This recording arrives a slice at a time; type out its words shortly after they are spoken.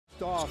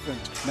picked off,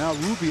 and now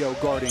Rubio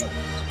guarding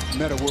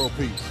Meta World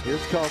Peace.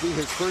 Here's Kobe,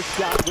 his first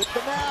shot with the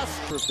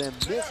mask. Then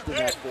missed in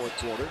that fourth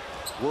quarter.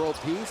 World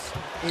Peace,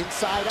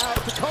 inside out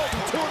to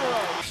Kobe, 2 in a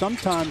row.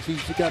 Sometimes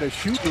he's got to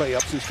shoot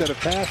layups instead of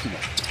passing it.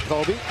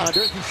 Kobe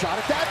under, he shot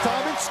at that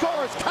time and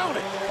scores, count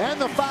it. And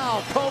the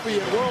foul, Kobe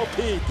and World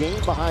Peace.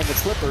 Game behind the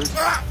Clippers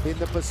in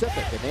the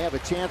Pacific, and they have a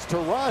chance to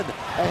run.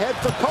 Ahead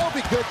for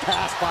Kobe, good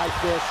pass by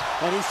Fish,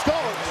 and he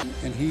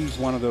scores. And he's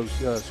one of those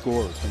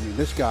scorers. I mean,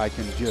 this guy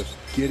can just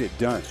get it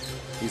done.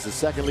 He's the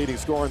second leading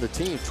scorer in the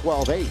team,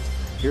 12-8.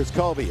 Here's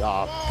Kobe,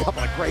 a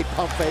couple of great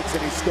pump fakes,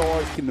 and he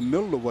scores. In the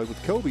middle of the way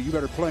with Kobe, you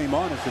better play him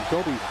honest, and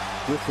Kobe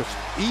with the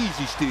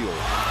easy steal.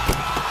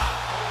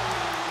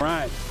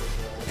 Bryant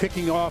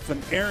picking off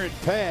an errant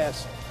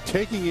pass,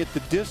 taking it the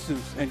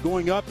distance, and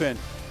going up and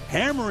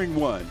hammering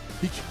one.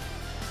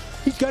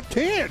 He's got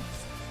 10.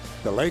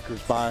 The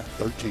Lakers by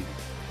 13.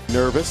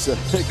 Nervous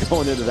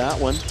going into that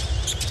one.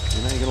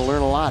 You know, you're going to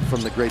learn a lot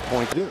from the great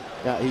point.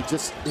 Yeah,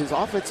 his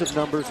offensive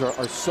numbers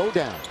are so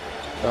down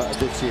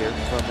this year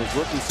from his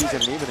rookie season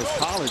and even his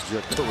college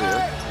career.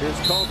 Here's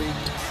Kobe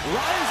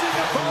rising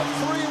above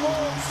 3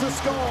 Wolves to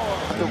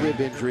score. The rib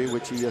injury,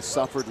 which he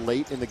suffered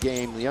late in the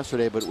game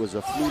yesterday, but it was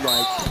a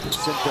flu-like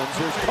symptoms.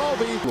 Here's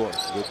Kobe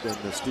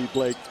with Steve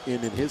Blake in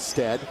his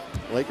stead.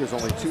 Lakers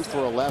only 2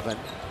 for 11.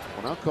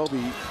 Well, now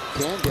Kobe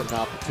can get an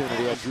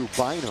opportunity. Drew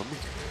Bynum.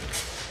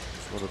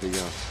 It's one of the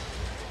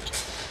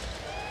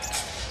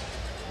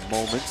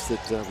moments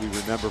that we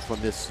remember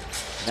from this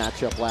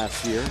matchup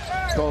last year.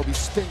 Kobe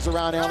spins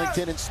around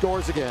Ellington and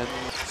scores again.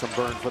 Some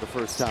burn for the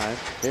first time.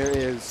 There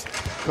is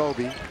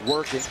Kobe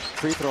working,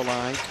 free throw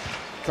line,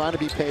 trying to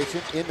be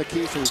patient in the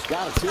key, so he's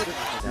got to shoot it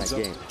in that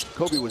game.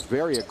 Kobe was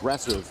very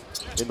aggressive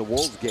in the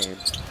Wolves game.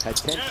 Had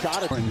 10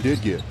 shots. And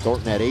did get.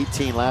 Thornton had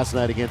 18 last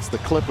night against the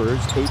Clippers.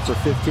 8 for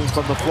 15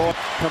 from the floor.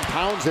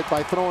 Compounds it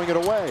by throwing it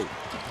away.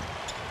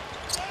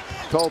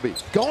 Kobe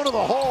going to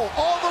the hole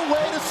all the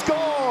way to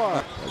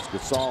score. As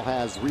Gasol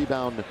has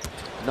rebound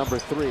number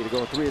 3 to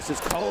go 3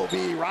 assists.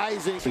 Kobe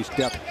rising. You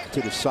step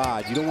to the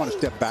side. You don't want to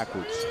step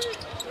backwards.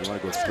 You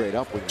want to go straight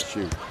up when you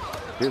shoot.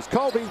 Here's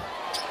Kobe.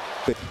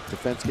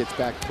 Defense gets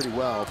back pretty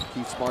well.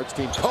 Keith Smart's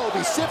team.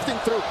 Kobe sifting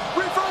through.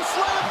 Reverse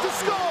slam to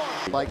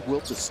score. Like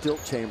Wilt to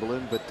Stilt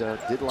Chamberlain, but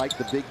did like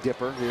the Big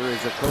Dipper. Here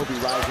is a Kobe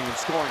rising and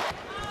scoring.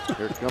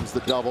 Here comes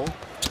the double.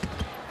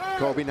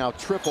 Kobe now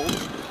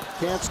triples.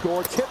 Can't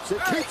score, tips it,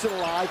 keeps it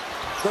alive.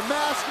 The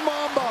masked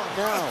Mamba.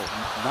 Now,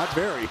 not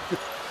very.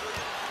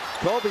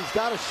 Kobe's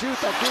got to shoot.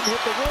 That didn't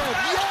hit the rim.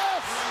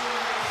 Yes!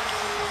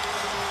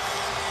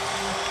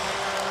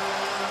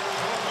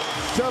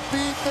 To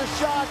beat the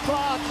shot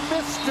clock,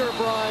 Mr.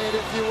 Bryant,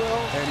 if you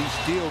will. And he's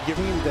still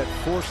giving him that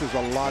forces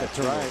a lot of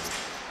turnovers.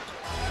 Right.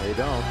 They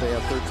don't. They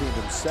have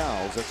 13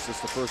 themselves. That's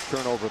just the first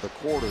turnover of the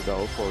quarter,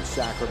 though, for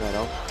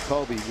Sacramento.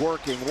 Kobe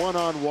working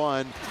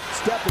one-on-one.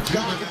 Stepping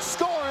back and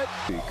score it.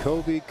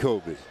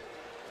 Kobe.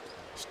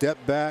 Step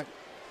back.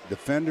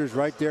 Defenders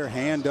right there,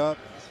 hand up.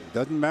 It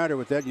doesn't matter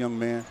with that young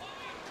man.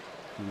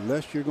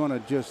 Unless you're going to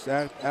just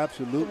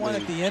absolutely. One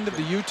at the end of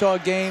the Utah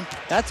game,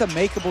 that's a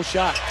makeable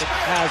shot.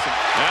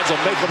 That's a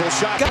makeable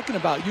shot. Talking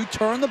about, you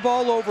turn the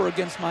ball over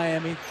against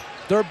Miami.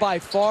 They're by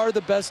far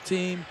the best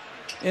team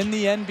in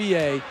the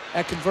NBA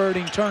at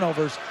converting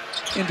turnovers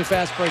into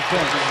fast break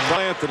points.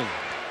 Anthony.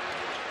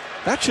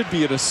 That should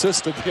be an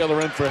assist at the other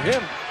end for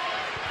him.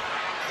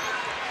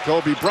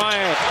 Kobe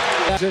Bryant.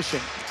 Position.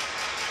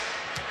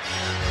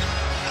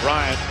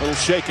 Bryant, little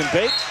shake and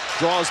bake,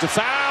 draws the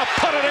foul,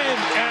 put it in,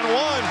 and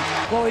one.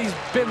 Well, he's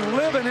been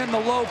living in the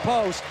low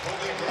post.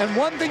 And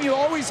one thing you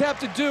always have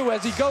to do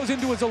as he goes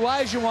into his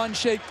Elijah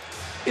shake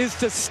is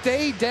to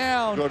stay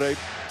down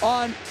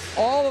on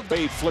all of the...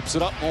 Wade flips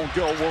it up, won't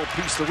go, World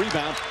Peace the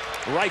rebound.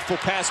 Rifle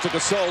pass to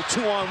Gasol,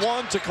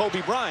 2-on-1 to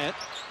Kobe Bryant.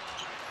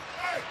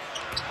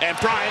 And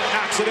Bryant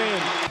knocks it in.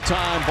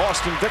 Time,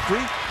 Boston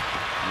victory.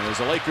 There's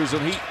the Lakers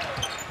and Heat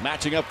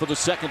matching up for the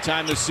second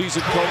time this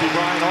season. Kobe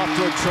Bryant off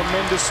to a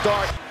tremendous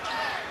start.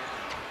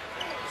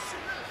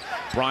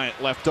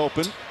 Bryant left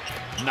open,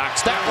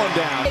 knocks that one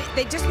down.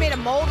 They just made a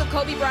mold of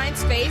Kobe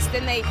Bryant's face,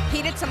 then they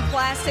heated some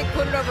plastic,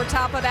 put it over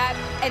top of that,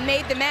 and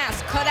made the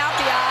mask, cut out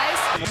the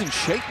eyes. He's in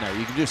shape now,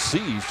 you can just see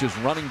he's just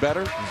running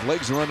better. His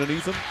legs are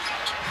underneath him.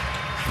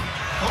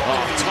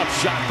 Oh,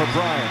 tough shot for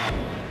Bryant.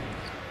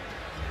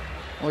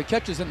 Well, he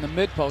catches in the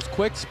mid-post,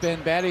 quick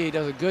spin, Battier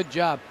does a good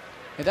job.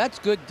 And that's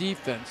good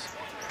defense.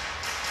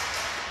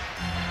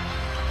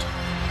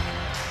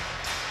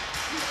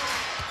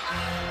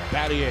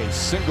 Battier,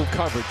 single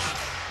coverage.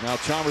 Now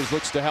Chalmers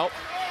looks to help.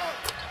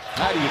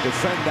 How do you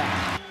defend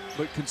that?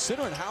 But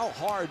considering how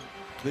hard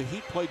the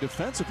Heat play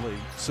defensively,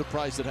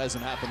 surprised it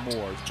hasn't happened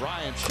more.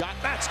 Bryant shot,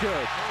 that's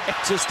good.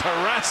 It's just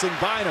harassing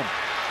Bynum.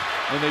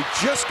 And they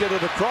just get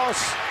it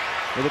across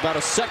with about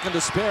a second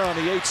to spare on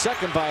the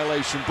 8-second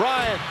violation.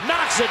 Bryant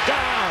knocks it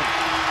down.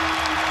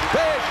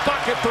 Big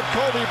bucket for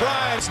Kobe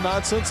Bryant. It's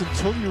nonsense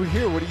until you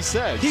hear what he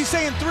says. He's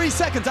saying 3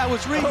 seconds. I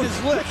was reading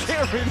his lips. You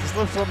can't read his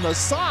lips from the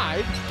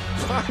side.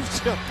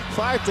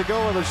 Five to go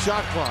on the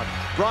shot clock.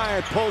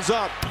 Bryant pulls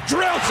up,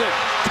 drills it.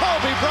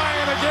 Kobe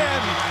Bryant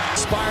again.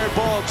 Inspired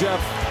ball, Jeff.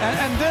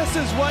 And this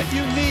is what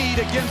you need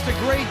against a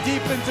great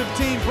defensive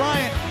team.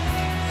 Bryant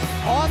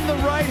on the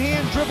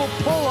right-hand dribble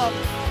pull-up.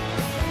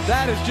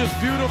 That is just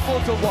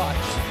beautiful to watch.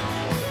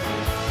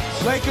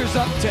 Lakers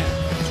up 10.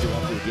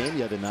 After the game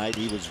the other night,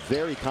 he was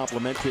very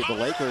complimentary of the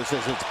Lakers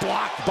as it's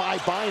blocked by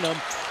Bynum.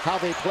 How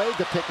they played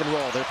the pick and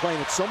roll. They're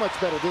playing it so much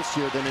better this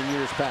year than in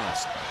years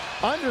past.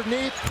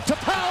 Underneath to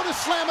Powell to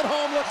slam it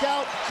home. Look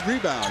out.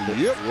 Rebound.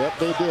 Yep,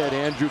 they did.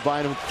 Andrew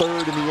Bynum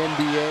third in the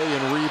NBA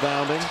in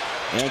rebounding.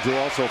 Andrew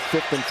also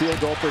fifth in field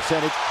goal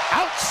percentage.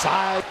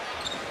 Outside.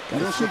 You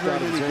don't see very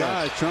many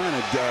guys trying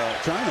to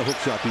hook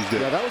shot these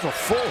days. Yeah, that was a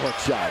full hook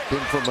shot.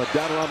 Being from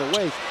down around the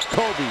waist.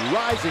 Kobe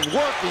rising,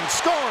 working,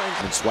 scoring.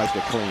 And swiped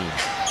it clean.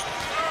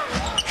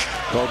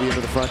 Kobe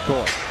into the front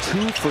court.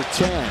 2 for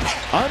 10.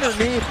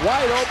 Underneath,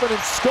 wide open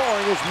and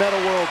scoring is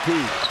Metta World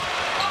Peace.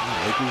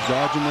 Lakers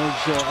dodging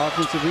those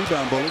offensive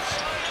rebound bullets.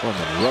 Well,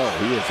 Monroe,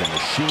 he is a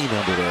machine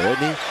under there,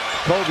 isn't he?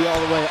 Kobe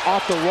all the way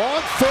off the wrong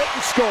foot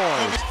and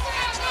scores.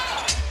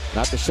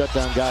 Not the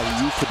shutdown guy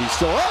he used to be.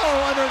 Still,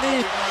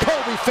 underneath.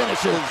 Kobe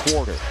finishes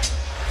quarter.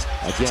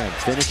 Again,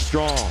 finish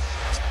strong.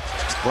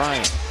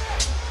 Bryant.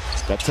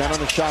 Got 10 on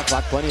the shot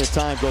clock, plenty of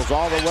time, goes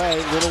all the way,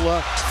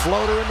 little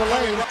floater in the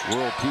lane.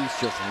 World Peace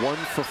just 1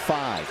 for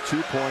 5,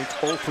 2 points,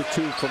 0 for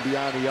 2 from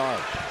beyond the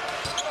arc.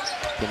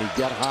 Can he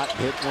get hot,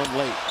 hit one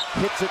late,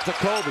 hits it to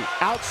Kobe,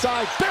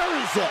 outside,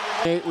 buries it.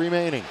 8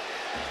 remaining,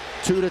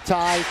 2 to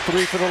tie,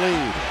 3 for the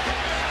lead.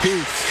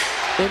 Peace,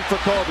 in for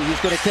Kobe,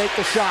 he's gonna take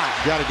the shot.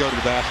 Gotta go to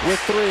the basket. With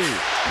 3,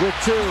 with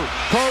 2,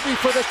 Kobe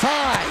for the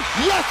tie,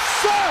 yes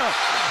sir!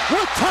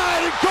 We're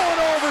tied and going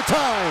to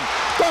overtime,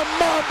 the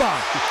Mamba.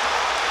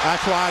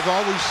 That's why I've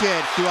always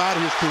said throughout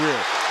his career,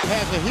 he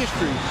has a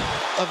history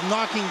of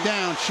knocking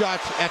down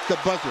shots at the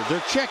buzzer.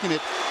 They're checking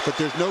it, but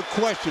there's no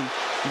question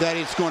that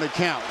it's going to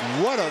count.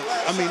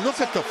 I mean,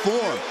 look at the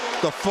form,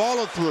 the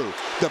follow-through,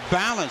 the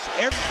balance.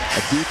 A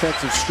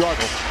defensive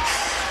struggle.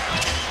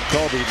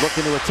 Kobe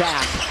looking to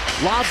attack.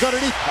 Lobs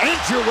underneath.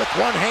 Andrew with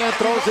one hand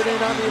throws it in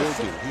on the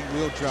assist. He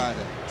will try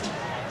to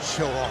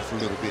show off a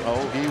little bit.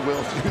 Oh, he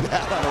will do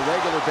that on a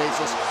regular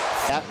basis.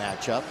 That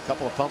matchup, a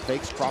couple of pump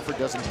fakes, Crawford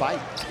doesn't bite.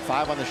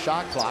 5 on the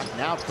shot clock.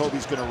 Now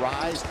Kobe's going to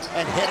rise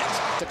and hit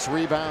it. 6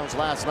 rebounds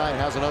last night,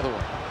 has another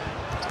one.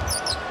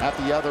 At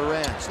the other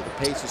end, so the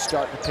pace is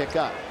starting to pick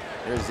up.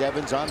 There's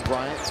Evans on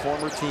Bryant,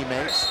 former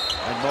teammates,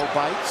 and Mo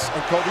bites,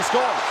 and Kobe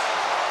scores.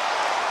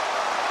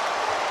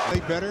 Play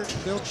better,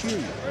 they'll cheer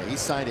you. He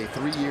signed a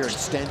 3-year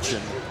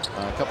extension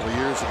a couple of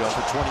years ago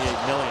for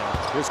 $28 million.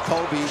 Here's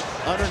Kobe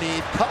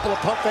underneath, couple of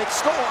pump fake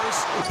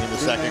scores in the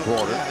second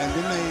quarter. Yeah, and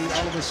then they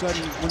all of a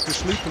sudden went to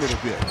sleep a little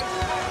bit.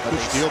 Good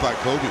steal by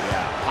Kobe.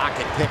 Yeah,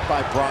 pocket pick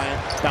by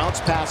Bryant, bounce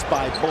pass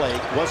by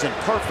Blake, wasn't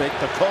perfect,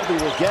 but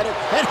Kobe will get it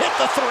and hit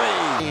the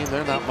 3.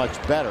 They're not much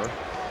better.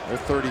 They're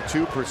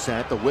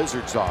 32%. The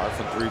Wizards are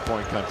from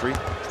three-point country,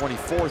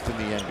 24th in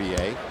the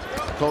NBA.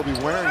 Kobe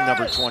wearing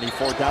number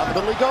 24 down the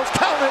middle. He goes,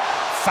 count it,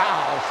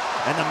 foul.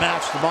 And the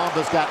match, the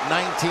Mamba's got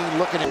 19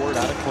 looking at word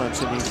out of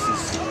Clemson. He's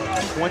his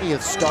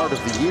 20th start of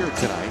the year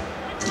tonight.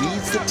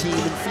 Leads the team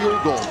in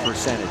field goal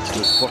percentage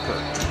with Booker.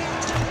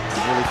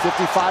 Nearly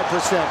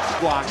 55%.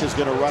 Block is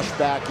going to rush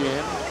back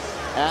in,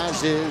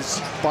 as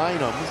is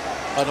Bynum.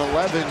 An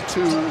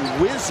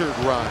 11-2 Wizard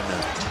run.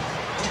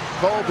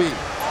 Kobe.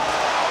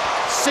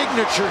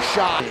 Signature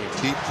shot.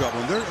 Deep trouble.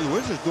 And the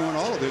Wizards doing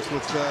all of this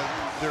with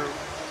their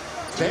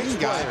bench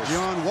guy,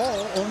 John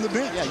Wall, on the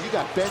bench. Yeah, you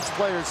got bench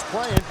players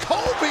playing.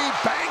 Kobe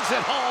bangs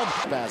it home.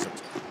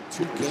 Spasms.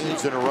 2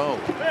 games in a row.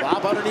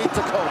 Lob underneath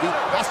to Kobe.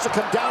 Has to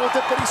come down with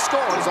it, but he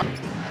scores.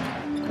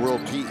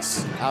 World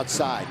Peace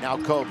outside. Now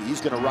Kobe.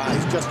 He's going to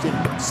rise just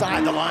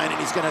inside the line, and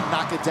he's going to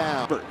knock it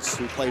down.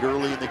 Who played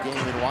early in the game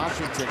in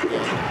Washington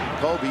game.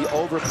 Kobe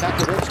over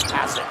Pekovic.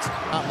 Pass it.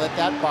 Not let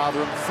that bother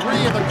him. 3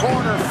 in the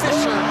corner.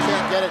 Fisher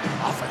can't get it.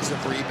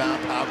 Offensive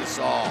rebound. Pau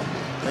Gasol.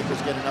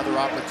 Lakers get another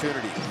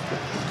opportunity.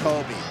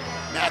 Kobe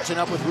matching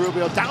up with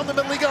Rubio. Down the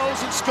middle he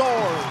goes and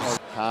scores.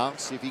 Pau,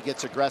 see if he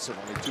gets aggressive.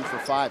 Only 2 for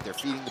 5. They're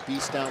feeding the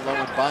beast down low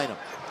and Bynum.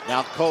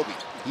 Now Kobe.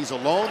 He's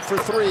alone for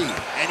 3,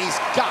 and he's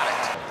got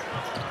it.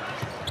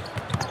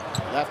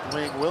 Left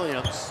wing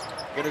Williams.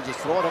 Gonna just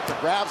throw it up to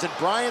grabs, and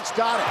Bryant's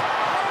got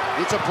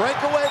it. It's a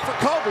breakaway for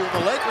Kobe,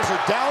 and the Lakers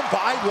are down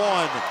by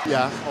 1.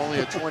 Yeah, only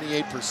a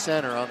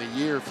 28%er on the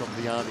year from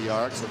beyond the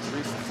arc, so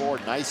 3 for 4.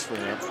 Nice for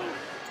him.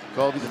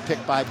 Kobe, the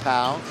pick by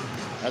Powell.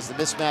 Has the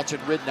mismatch at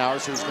Ridnour,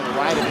 so he's going to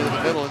ride it into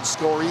the middle and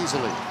score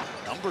easily.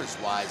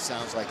 Numbers-wise,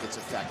 sounds like it's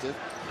effective.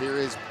 Here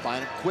is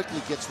Bynum,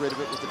 quickly gets rid of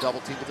it with the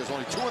double team, but there's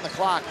only 2 on the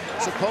clock,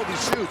 so Kobe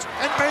shoots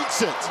and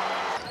makes it.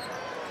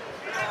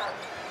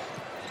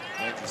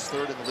 Yankees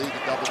 3rd in the league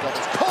in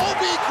double-doubles.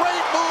 Kobe,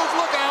 great move,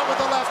 look out with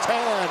the left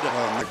hand.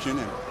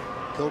 And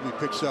Kobe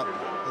picks up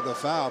the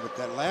foul, but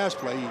that last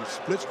play, he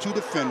splits 2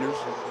 defenders,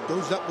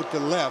 goes up with the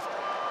left,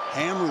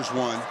 hammers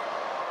one,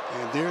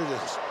 and there's a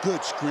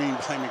good screen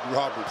by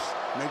McRoberts.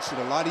 Makes it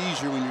a lot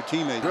easier when your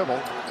teammate dribble.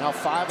 Now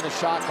 5 in the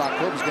shot clock.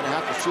 Kobe's going to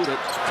have to shoot it.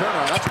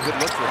 Turnaround. That's a good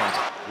look for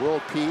him.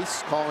 World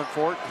Peace calling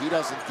for it. He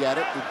doesn't get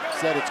it. He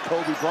said it's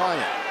Kobe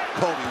Bryant.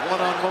 Kobe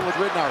one-on-one with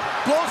Rittenauer.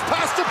 Blows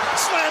past him,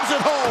 slams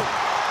it home.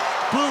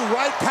 Blew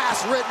right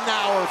past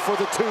Rittenauer for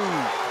the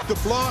two. The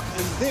block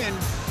and then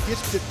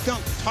gets the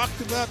dunk.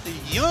 Talked about the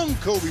young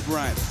Kobe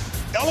Bryant.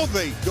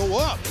 Elevate, go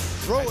up,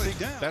 throw it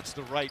down. That's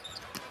the right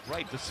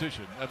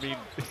decision. I mean,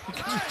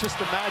 just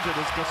imagine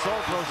as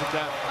Gasol throws it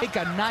down. Make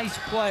a nice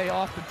play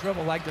off the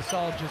dribble like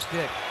Gasol just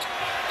did.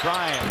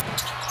 Bryant,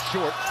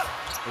 short.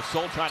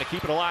 Gasol trying to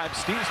keep it alive.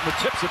 Steve Smith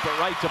tips it, but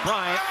right to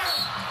Bryant.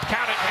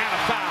 Count it and a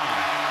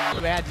foul.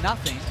 You add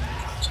nothing.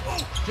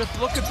 Just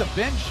look at the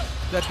bench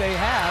that they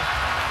have,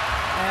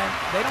 and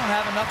they don't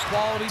have enough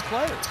quality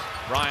players.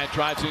 Bryant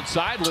drives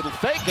inside, little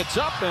fake, gets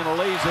up and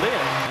lays it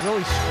in.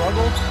 Really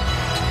struggled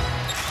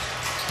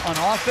on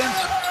offense,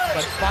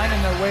 but finding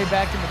their way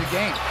back into the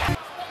game.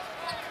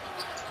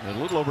 A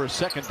little over a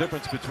second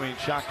difference between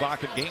shot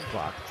clock and game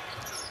clock.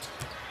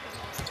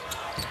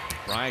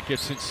 Bryant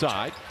gets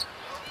inside.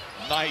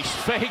 Nice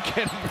fake,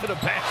 and the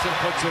pass and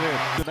puts it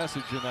in. The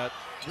message in that,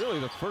 really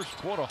the first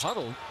quarter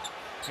huddle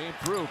came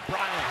through.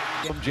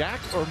 Bryant from Jack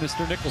or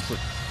Mr. Nicholson?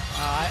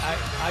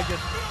 I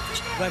just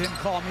let him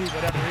call me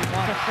whatever he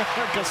wanted.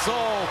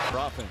 Gasol for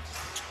offense.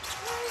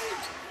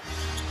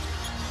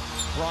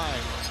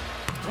 Bryant,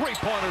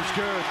 three-pointer's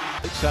good.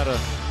 It's had a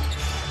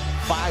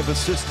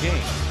 5-assist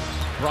game.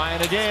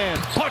 Bryant again,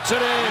 puts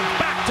it in.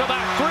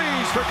 Back-to-back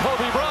threes for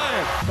Kobe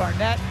Bryant.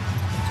 Garnett,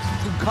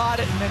 who caught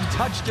it and then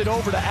touched it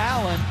over to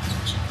Allen,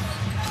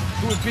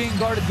 who was being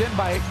guarded in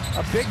by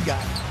a big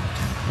guy.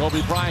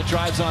 Kobe Bryant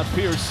drives on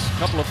Pierce.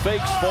 Couple of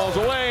fakes, falls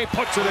away,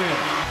 puts it in.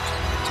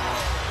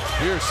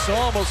 Pierce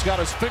almost got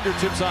his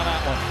fingertips on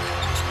that one.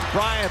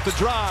 Bryant the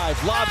drive,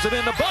 lobs it in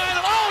to Bryant.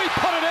 Oh, he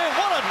put it in.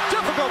 What a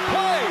difficult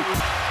play.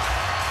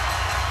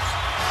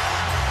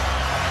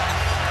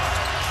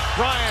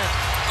 Bryant.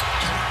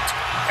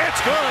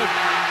 It's good.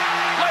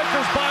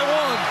 Lakers by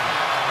one.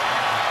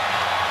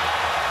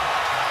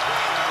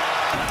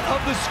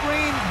 Of the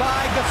screen by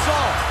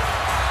Gasol.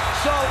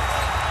 So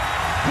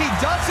he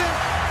doesn't,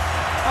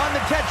 on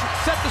the catch,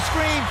 set the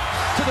screen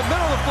to the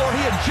middle of the floor.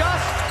 He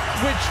adjusts,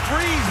 which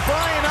frees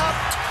Bryant up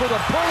for the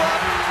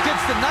pull-up.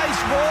 Gets the nice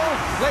roll.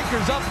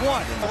 Lakers up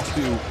one.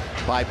 Two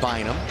by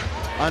Bynum.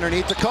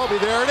 Underneath the Kobe,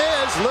 there it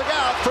is. Look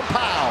out from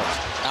Powell.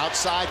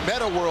 Outside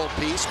meta world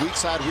piece, weak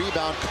side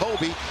rebound.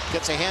 Kobe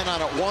gets a hand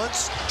on it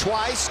once,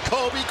 twice.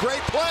 Kobe,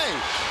 great play.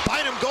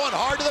 Bynum going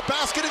hard to the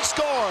basket and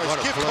scores.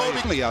 What a Give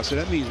play. Kobe. So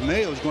that means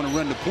Mayo's going to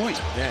run the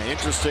point. Yeah,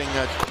 interesting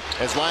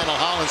as Lionel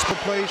Hollins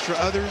Plays for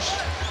others.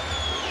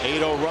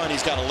 8-0 run.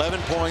 He's got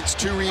 11 points,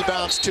 2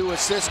 rebounds, 2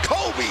 assists.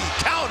 Kobe,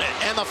 count it,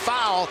 and the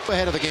foul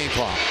ahead of the game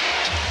clock.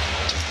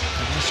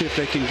 Let's see if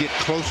they can get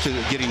close to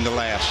getting the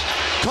last.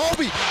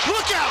 Kobe,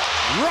 look out!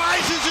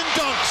 Rises and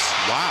dunks.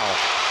 Wow.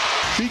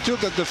 He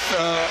took a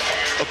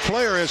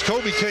player as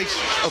Kobe takes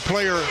a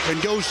player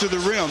and goes to the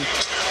rim,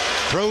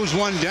 throws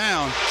one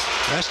down.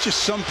 That's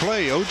just some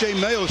play. O.J.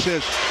 Mayo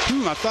says,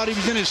 I thought he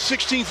was in his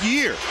 16th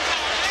year.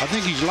 I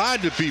think he's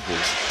lied to people.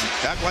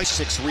 Act like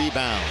 6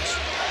 rebounds.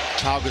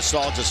 Pau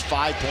Gasol just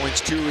 5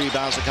 points, 2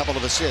 rebounds, a couple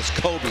of assists.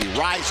 Kobe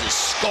rises,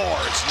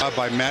 scores.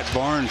 By Matt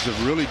Barnes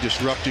of really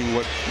disrupting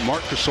what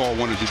Marc Gasol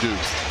wanted to do.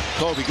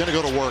 Kobe going to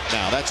go to work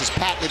now. That's his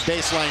patented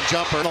baseline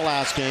jumper in the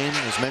last game.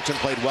 As mentioned,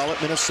 played well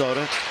at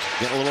Minnesota.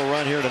 Getting a little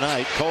run here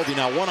tonight. Kobe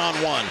now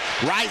one-on-one.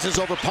 Rises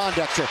over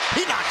Pondexter.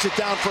 He knocks it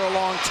down for a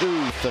long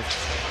two. The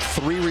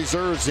 3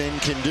 reserves in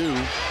can do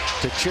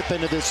to chip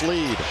into this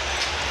lead.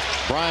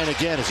 Bryant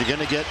again. Is he going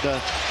to get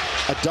a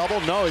double?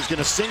 No, he's going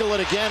to single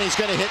it again. He's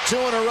going to hit 2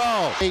 in a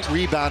row. 8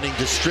 rebounding,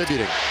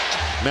 distributing.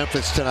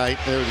 Memphis tonight.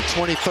 They're the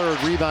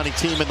 23rd rebounding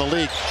team in the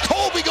league.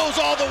 Kobe goes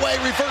all the way,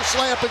 reverse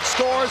layup and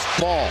scores.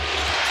 Ball.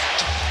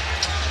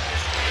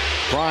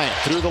 Bryant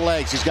through the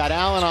legs. He's got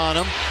Allen on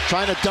him.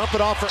 Trying to dump it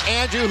off for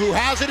Andrew, who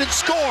has it and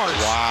scores.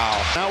 Wow.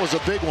 That was a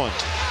big one.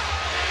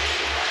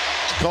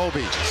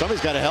 Kobe.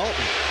 Somebody's got to help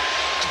him.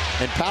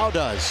 And Pau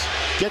does.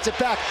 Gets it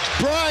back.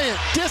 Bryant,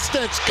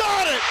 distance.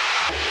 Got it!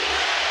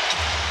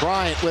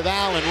 Bryant with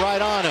Allen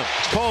right on him.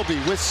 Kobe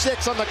with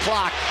 6 on the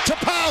clock. To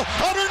Pau,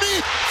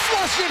 underneath,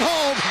 flush it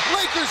home.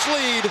 Lakers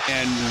lead.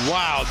 And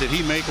wow, did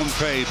he make them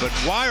pay. But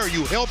why are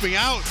you helping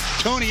out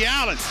Tony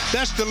Allen?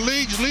 That's the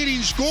league's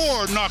leading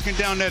scorer, knocking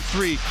down that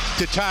 3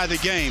 to tie the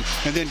game.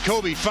 And then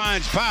Kobe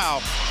finds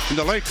Pau, and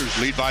the Lakers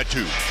lead by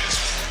 2.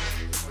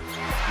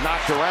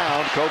 Knocked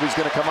around. Kobe's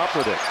going to come up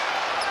with it.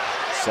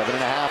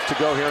 7.5 to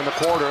go here in the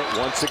quarter.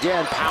 Once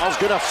again, Powell's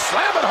going to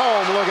slam it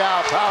home. Look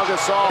out, Pau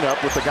Gasol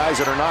up with the guys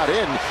that are not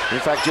in.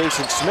 In fact,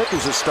 Jason Smith,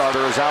 who's a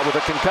starter, is out with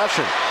a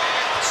concussion.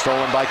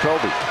 Stolen by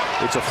Kobe.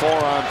 It's a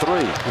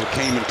 4-on-3. It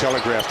came and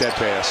telegraphed that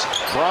pass.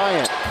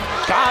 Bryant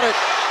got it.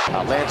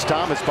 Lance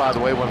Thomas, by the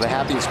way, one of the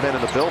happiest men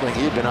in the building.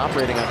 He had been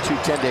operating on 2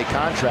 10-day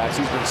contracts.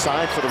 He's been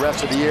signed for the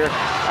rest of the year.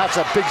 That's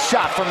a big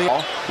shot from the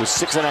ball. With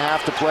 6.5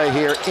 to play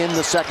here in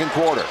the second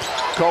quarter.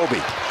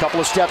 Kobe, couple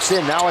of steps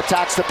in, now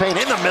attacks the paint.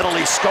 In the middle,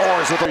 he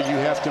scores.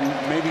 You have to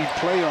maybe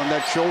play on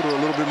that shoulder a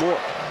little bit more.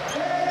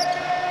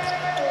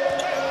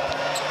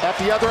 At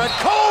the other end,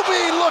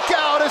 Kobe, look Look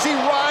out as he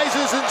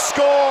rises and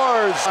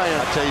scores.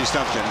 I'll tell you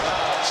something.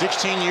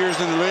 16 years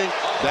in the league,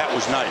 that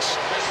was nice.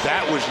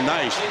 That was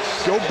nice.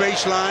 Go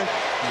baseline,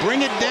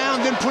 bring it down,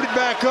 then put it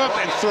back up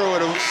and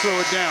throw it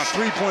down.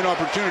 3-point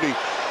opportunity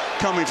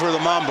coming for the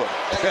Mamba.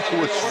 That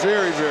was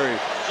very, very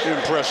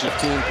impressive.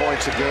 15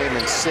 points a game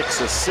and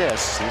 6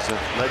 assists. He's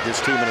led this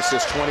team in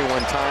assists 21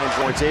 times.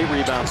 Points, 8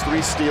 rebounds,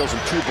 3 steals,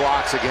 and 2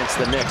 blocks against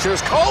the Knicks.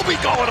 Here's Kobe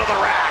going to the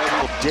rack.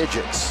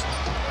 Digits.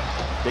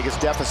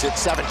 Biggest deficit,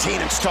 17,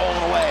 and stolen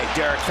away.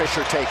 Derek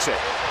Fisher takes it.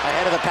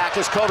 Ahead of the pack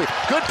is Kobe.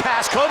 Good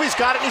pass. Kobe's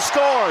got it, and he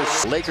scores.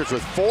 Lakers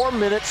with 4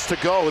 minutes to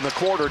go in the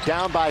quarter,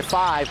 down by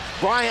 5.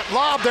 Bryant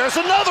lob. There's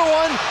another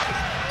one.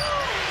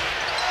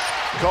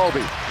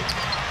 Kobe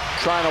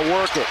trying to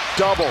work it.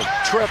 Doubled,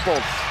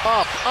 tripled,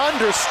 up,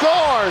 under,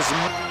 scores.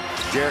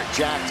 Jarrett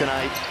Jack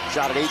tonight.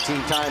 Shot it 18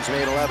 times,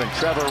 made 11.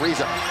 Trevor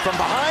Ariza from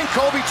behind.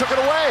 Kobe took it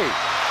away.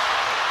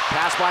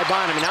 Pass by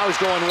Bynum, and now he's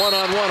going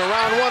one-on-one,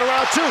 around 1,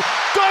 around 2.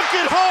 Dunk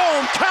it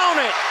home, count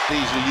it!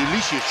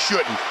 Ulysses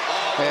shouldn't,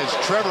 as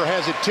Trevor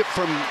has it tipped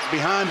from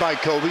behind by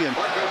Kobe, and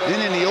then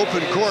in the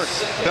open court,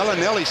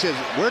 Bellinelli says,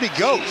 where'd he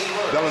go?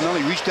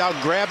 Bellinelli reached out,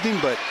 grabbed him,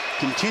 but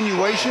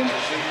continuation,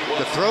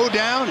 the throw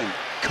down, and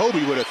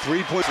Kobe with a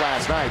 3-point.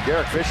 Last night,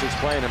 Derek Fisher's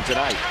playing him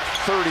tonight.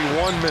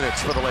 31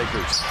 minutes for the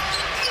Lakers.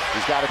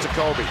 He's got it to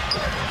Kobe.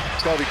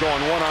 Kobe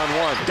going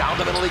one-on-one. Down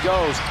the middle he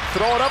goes.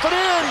 Throw it up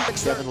and in!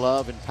 Kevin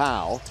Love and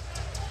Powell.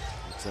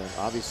 It's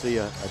obviously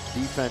a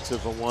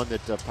defensive one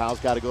that Powell's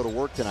got to go to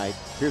work tonight.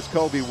 Here's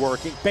Kobe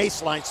working.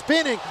 Baseline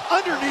spinning.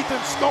 Underneath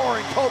and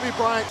scoring. Kobe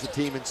Bryant. The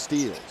team in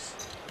steals.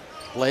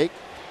 Blake,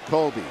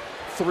 Kobe.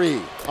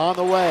 3 on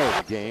the way.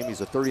 Game.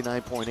 He's a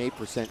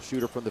 39.8%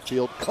 shooter from the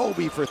field.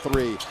 Kobe for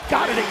 3.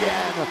 Got it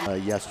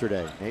again.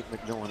 Yesterday, Nate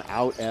McMillan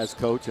out as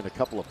coach in a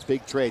couple of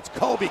big trades.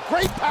 Kobe,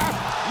 great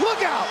pass.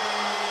 Look out.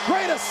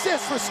 Great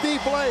assist for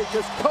Steve Blake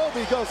as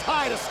Kobe goes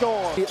high to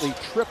score. Immediately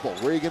triple.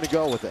 Where are you going to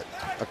go with it?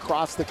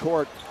 Across the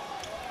court.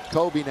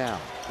 Kobe now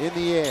in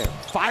the air.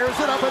 Fires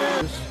it up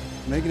and in.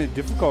 Making it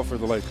difficult for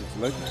the Lakers.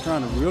 The Lakers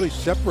trying to really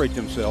separate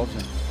themselves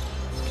and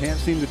can't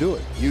seem to do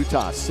it.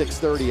 Utah,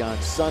 6:30 on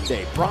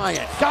Sunday.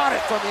 Bryant got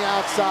it from the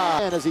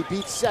outside. And as he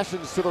beats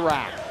Sessions to the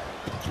rack.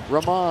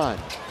 Ramon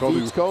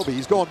beats Kobe.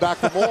 He's going back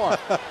for more.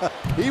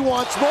 He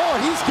wants more.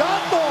 He's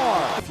got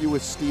more.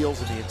 Fewest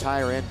steals in the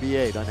entire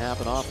NBA. Doesn't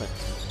happen often.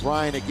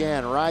 Bryant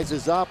again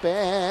rises up,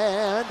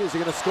 and is he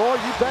going to score?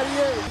 You bet he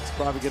is. It's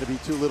probably going to be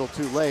too little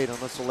too late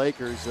unless the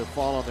Lakers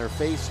fall on their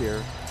face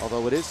here.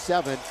 Although it is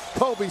 7.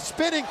 Kobe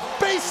spinning.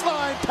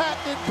 Baseline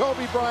patented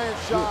Kobe Bryant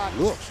shot.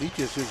 Look, he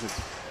just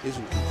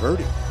isn't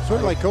converting. Sort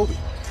of like Kobe.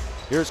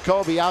 Here's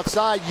Kobe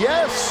outside.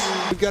 Yes!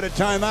 We've got a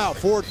timeout.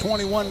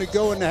 4:21 to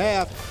go in the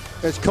half.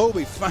 As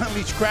Kobe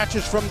finally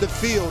scratches from the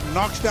field,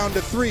 knocks down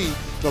to 3.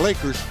 The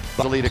Lakers.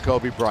 The lead to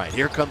Kobe Bryant.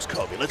 Here comes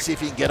Kobe. Let's see if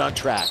he can get on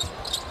track.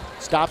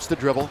 Stops the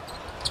dribble.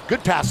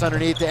 Good pass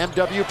underneath to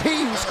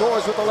MWP, who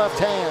scores with the left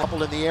hand.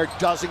 Couple in the air,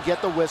 doesn't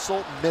get the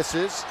whistle,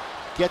 misses,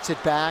 gets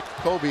it back.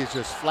 Kobe is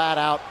just flat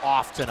out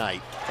off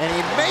tonight. And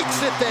he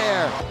makes it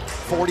there.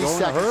 40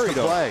 seconds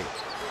to play.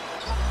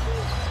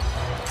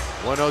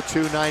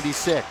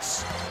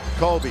 102-96.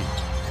 Kobe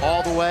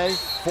all the way,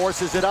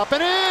 forces it up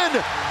and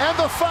in, and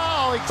the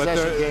foul. But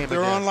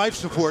they're on life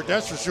support,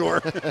 that's for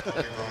sure.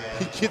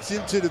 He gets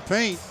into the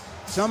paint.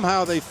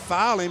 Somehow they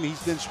foul him.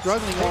 He's been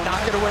struggling. They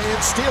knock it away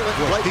and steal it.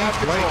 Well, Steve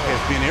Blake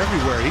has been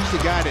everywhere. He's the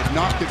guy that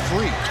knocked it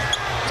free.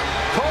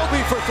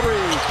 Kobe for 3.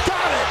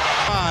 Got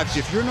it.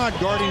 If you're not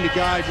guarding the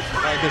guy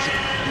that's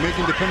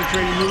making the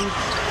penetrating move,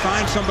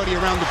 find somebody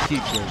around the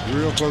keep.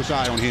 Real close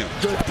eye on him.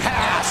 Good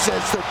pass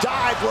as the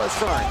dive was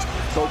front.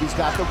 Kobe's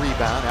got the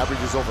rebound.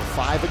 Averages over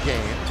 5 a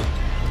game.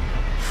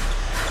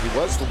 He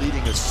was the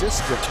leading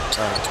assist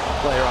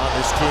player on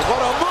this team.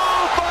 What a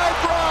move by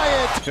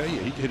Bryant! I tell you,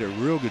 he did a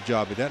real good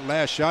job of that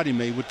last shot he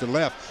made with the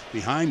left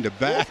behind the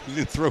back and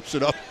then throws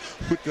it up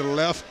with the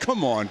left.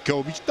 Come on,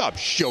 Kobe, stop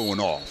showing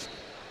off.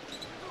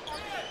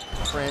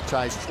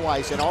 Franchise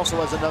twice and also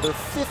has another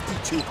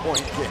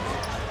 52-point game.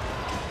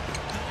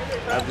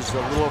 Averages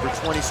a little over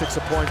 26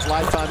 points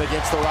lifetime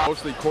against the Rockets.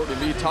 Mostly Courtney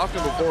Lee.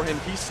 Talking before him,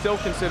 he still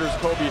considers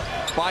Kobe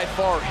by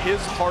far his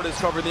hardest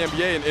cover in the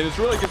NBA, and it's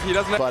really because he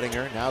doesn't have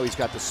Buttinger. Now he's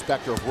got the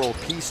specter of world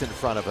peace in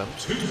front of him.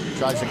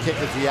 Tries to kick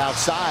it to the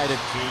outside, and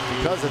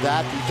because of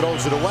that, he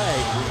throws it away.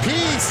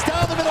 Peace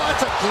down the middle.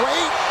 That's a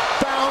great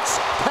bounce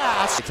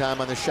pass.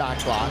 Time on the shot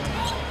clock.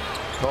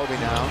 Kobe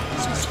now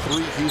sees 3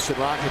 Houston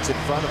Rockets in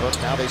front of him.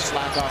 Now they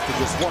slack off to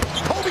just 1.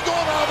 Kobe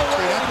going all the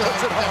way.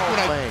 Puts it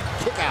home.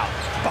 Kick out.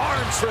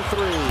 Barnes for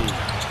 3.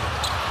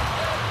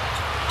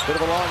 Bit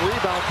of a long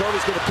rebound.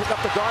 Kobe's going to pick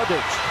up the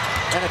garbage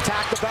and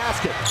attack the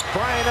basket.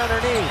 Bryant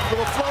underneath.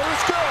 Little floater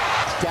is good.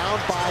 Down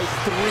by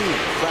 3.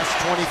 Fresh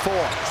 24.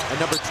 And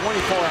number 24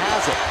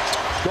 has it.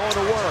 Going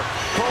to work.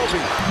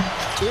 Kobe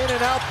in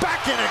and out.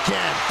 Back in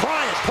again.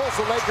 Bryant pulls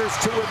the Lakers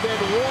to within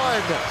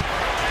 1.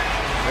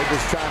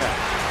 Lakers trying to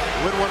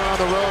win one on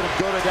the road and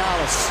go to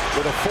Dallas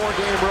with a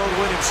 4-game road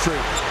winning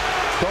streak.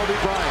 Kobe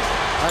Bryant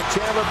on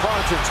Chandler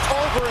Parsons.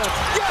 Over him.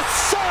 Yes,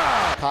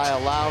 sir! Kyle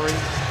Lowry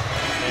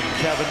and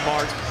Kevin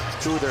Martin.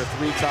 two of their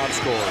three top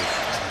scorers.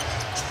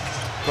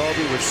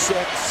 Kobe with 6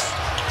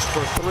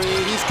 for 3.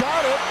 He's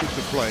got it.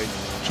 To play.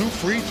 2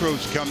 free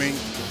throws coming.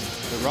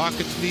 The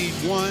Rockets need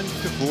 1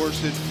 to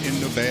force it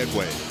in a bad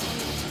way.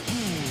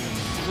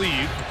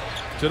 Lead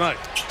tonight.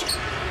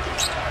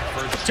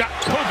 First shot,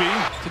 Kobe.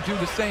 To do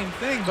the same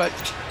thing, but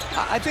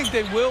I think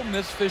they will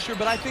miss Fisher,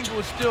 but I think it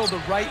was still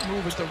the right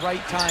move at the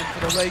right time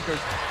for the Lakers.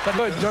 But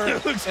good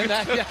dirt.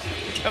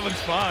 That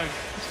looks fine.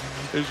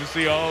 As you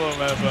see, all of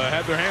them have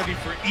had their hands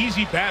for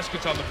easy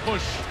baskets on the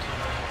push.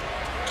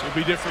 It'll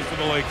be different for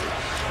the Lakers.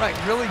 Right,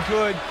 really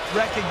good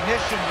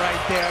recognition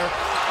right there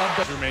of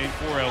the remain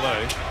for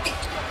LA.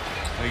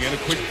 Again, a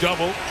quick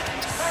double.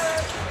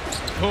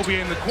 Kobe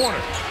in the corner.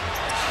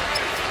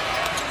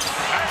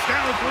 That's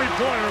down a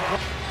three-pointer.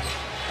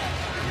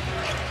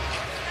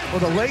 Well,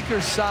 the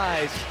Lakers'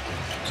 size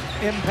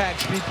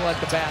impacts people at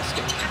the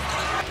basket.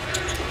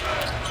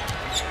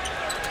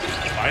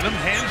 Bynum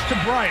hands to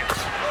Bryant.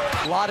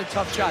 A lot of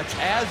tough shots,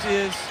 as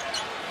is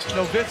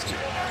Nowitzki.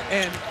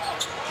 And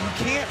you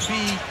can't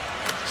be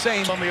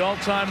saying on the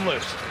all-time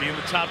list, be in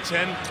the top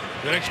 10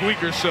 the next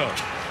week or so.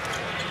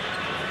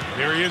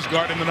 Here he is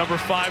guarding the number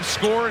 5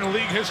 scorer in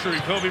league history,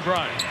 Kobe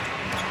Bryant.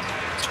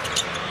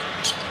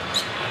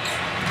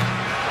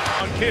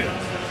 On Kidd.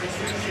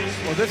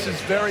 Well, this is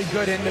very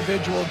good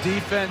individual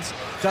defense.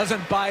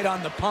 Doesn't bite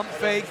on the pump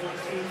fake.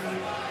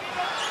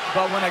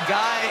 But when a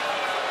guy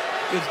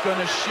is going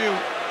to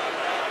shoot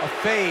a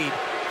fade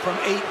from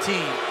 18,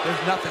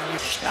 there's nothing.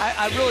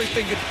 I really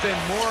think it's been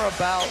more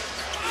about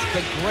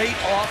the great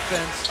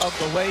offense of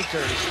the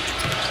Lakers.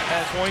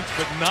 Has points,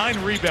 but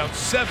 9 rebounds,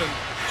 7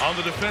 on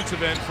the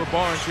defensive end for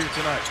Barnes here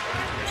tonight.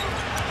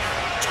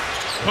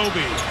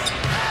 Kobe,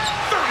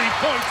 30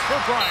 points for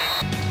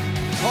Bryant.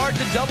 Hard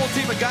to double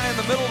team a guy in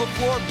the middle of the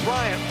floor.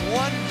 Bryant,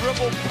 1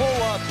 dribble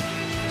pull up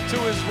to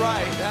his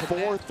right.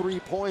 4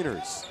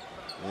 3-pointers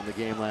in the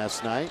game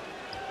last night.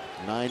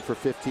 9 for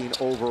 15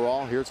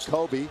 overall. Here's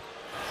Kobe.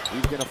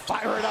 He's going to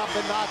fire it up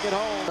and knock it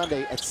home.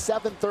 Sunday at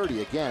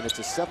 7:30. Again, it's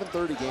a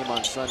 7:30 game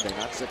on Sunday,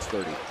 not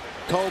 6:30.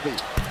 Kobe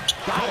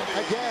got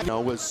it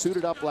again. Was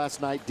suited up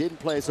last night, didn't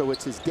play, so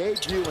it's his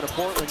debut in a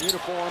Portland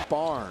uniform.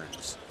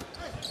 Barnes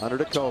under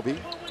to Kobe.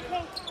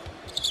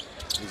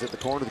 He's at the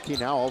corner of the key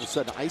now, all of a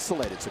sudden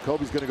isolated, so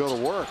Kobe's going to go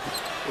to work.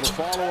 It'll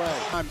fall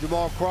away.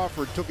 Jamal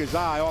Crawford took his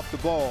eye off the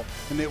ball,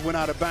 and it went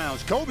out of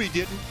bounds. Kobe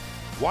didn't.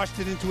 Watched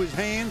it into his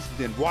hands,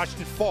 then watched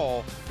it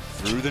fall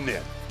through the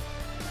net.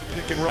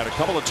 Had a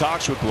couple of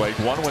talks with Blake,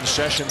 one when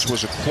Sessions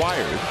was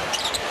acquired.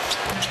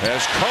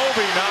 As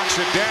Kobe knocks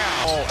it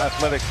down. All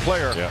athletic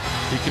player. Yeah.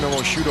 He can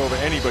almost shoot over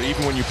anybody,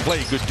 even when you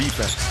play good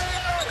defense.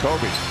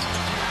 Kobe.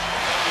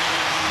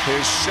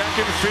 His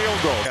second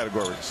field goal.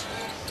 Categories.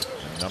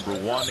 Number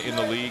 1 in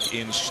the league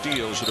in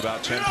steals at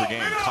about 10 per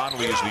game.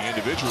 Conley is the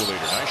individual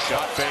leader. Nice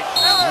shot fake.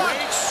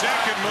 Great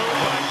second move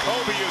by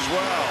Kobe as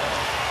well.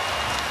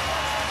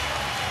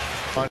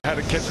 Had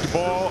to catch the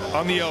ball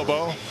on the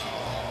elbow.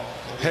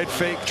 Head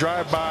fake,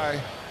 drive by.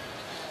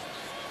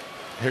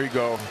 Here you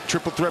go.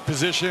 Triple threat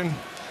position.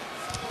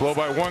 Blow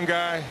by one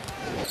guy.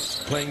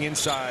 Playing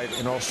inside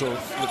and also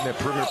letting their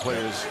perimeter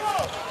players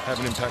have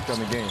an impact on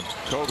the game.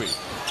 Kobe.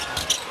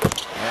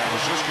 I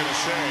was just going to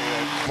say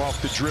that. Off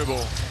the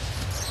dribble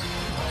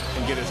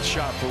and get a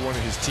shot for one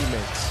of his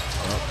teammates.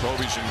 Well,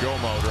 Kobe's in go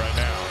mode right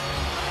now.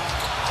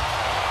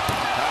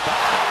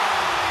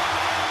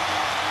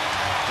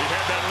 He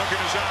had that look in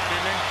his eye,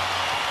 didn't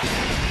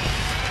he?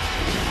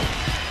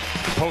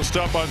 Post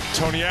up on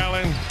Tony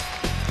Allen.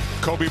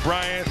 Kobe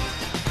Bryant.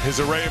 His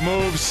array of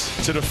moves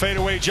to the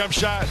fadeaway jump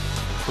shot.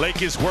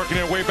 Lakers working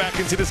their way back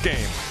into this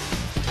game.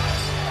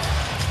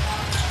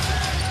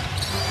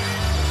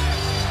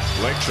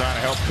 Blake trying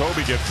to help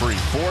Kobe get free.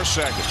 4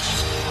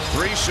 seconds.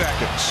 3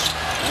 seconds.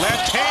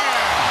 Left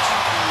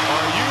hand.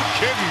 Are you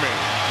kidding me?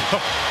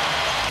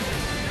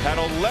 Had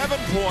 11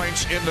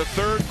 points in the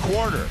 3rd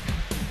quarter.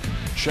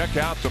 Check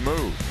out the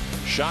move.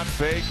 Shot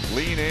fake,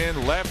 lean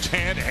in, left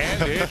hand,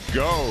 and it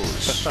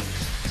goes.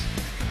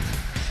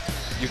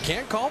 You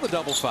can't call the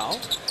double foul.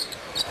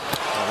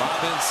 A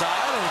lob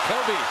inside, and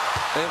Kobe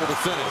able to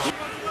finish.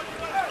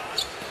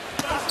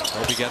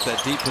 Kobe got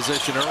that deep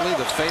position early,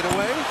 the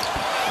fadeaway,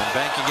 and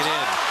banking it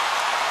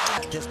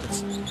in.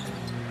 Distance.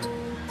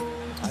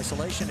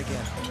 Isolation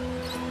again.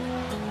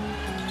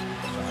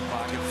 Shot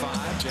clock at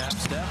 5, jab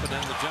step, and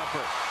then the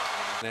jumper.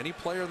 Any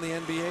player in the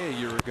NBA a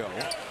year ago.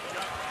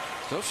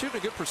 Still shooting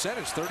a good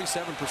percentage,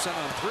 37%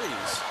 on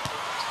threes.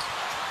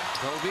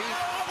 Kobe.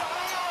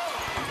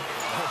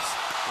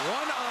 1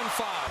 on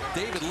 5.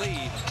 David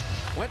Lee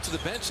went to the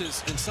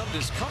benches in some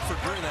discomfort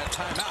during that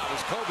timeout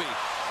as Kobe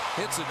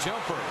hits a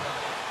jumper.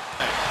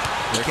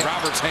 Rick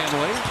Roberts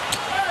handling.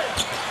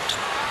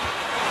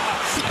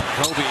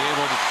 Kobe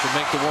able to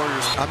make the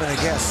Warriors. I'm going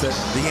to guess that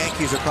the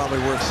Yankees are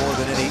probably worth more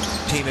than any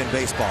team in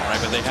baseball.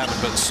 Right, but they haven't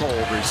been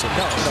sold recently.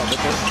 No,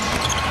 but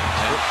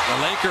the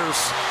Lakers,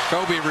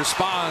 Kobe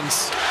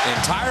responds.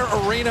 Entire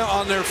arena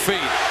on their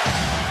feet.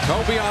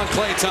 Kobe on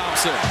Klay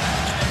Thompson.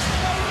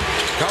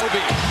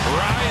 Kobe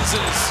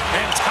rises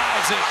and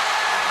ties it.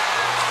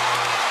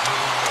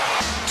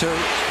 2.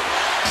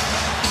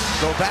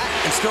 Go back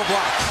and still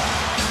block.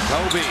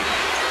 Kobe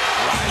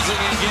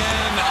rising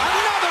again.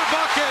 Another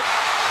bucket.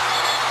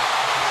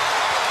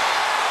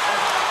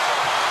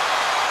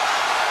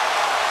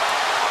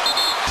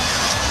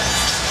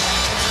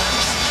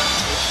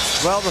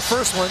 Well, the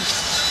first one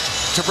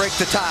to break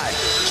the tie.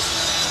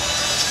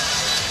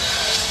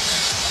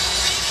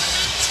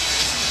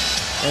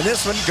 And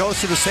this one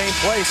goes to the same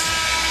place.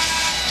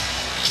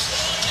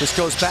 This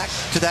goes back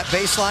to that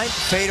baseline,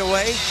 fade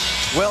away,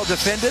 well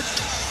defended.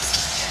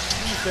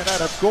 And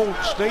out of Golden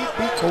State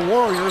beat the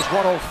Warriors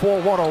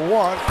 104-101.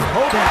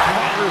 Kobe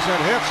counters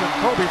and hits, and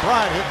Kobe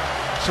Bryant hit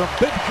some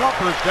big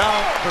jumpers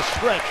down the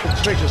stretch. And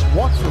State is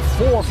 1 for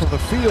 4 from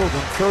the field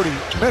in 30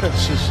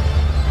 minutes. His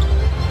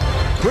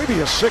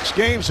previous 6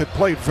 games had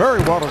played very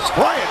well as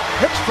Bryant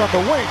hits from the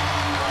wing.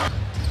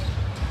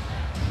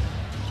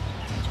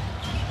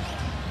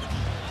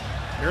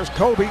 Here's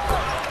Kobe,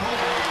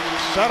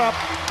 set up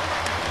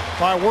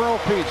by World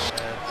Peace.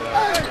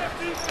 And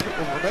it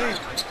will remain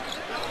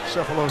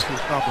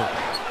Cephalos's number.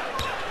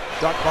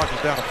 Shot clock is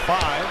down to 5.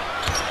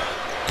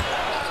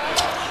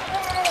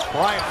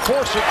 Bryant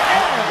forcing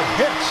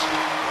and hits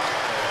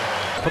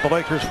for the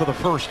Lakers for the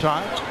first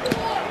time.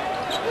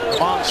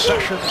 Mon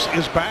Sessions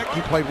is back.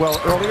 He played well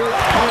earlier.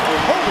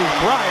 And Kobe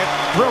Bryant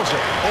drills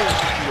it. Those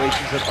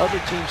situations that other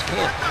teams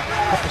can't.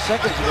 A couple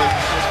seconds ago,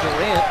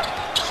 Durant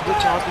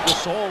switch on to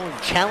Gasol and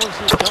challenge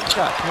his jump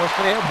shot towards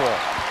an air ball.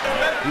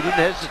 He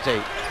didn't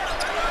hesitate.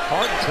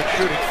 Harden's been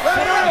shooting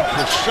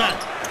 50%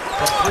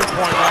 from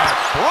three-point line.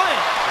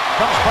 Bryant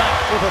comes back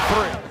with a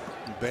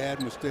 3.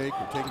 Bad mistake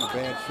or taking a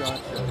bad shot.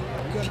 So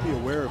you got to be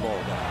aware of all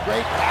that.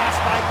 Great pass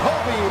by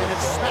Kobe, and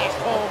it's smashed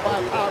home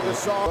by Pau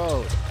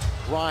Gasol.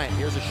 Bryant,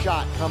 here's a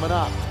shot coming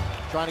up.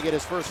 Trying to get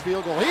his first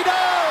field goal. He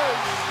does!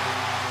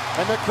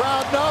 And the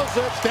crowd knows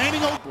it.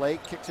 Standing over.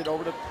 Blake kicks it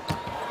over to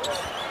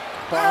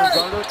Barnes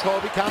under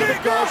Kobe. Count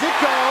it goes. It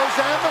goes,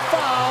 and the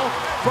foul.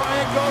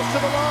 Bryant goes to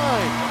the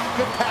line.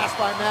 Good pass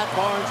by Matt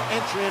Barnes.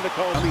 Entry into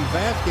Kobe. I mean,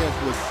 Vasquez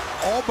was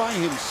all by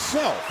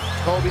himself.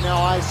 Kobe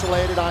now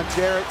isolated on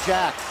Jarrett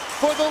Jack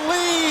for the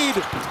lead.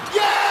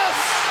 Yes!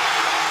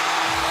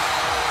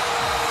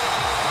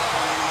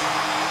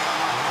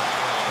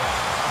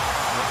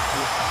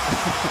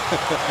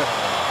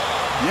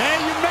 Yeah,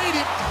 you made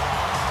it.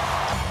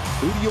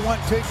 Who do you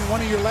want taking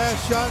one of your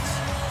last shots?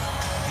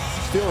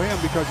 Still him,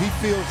 because he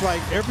feels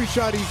like every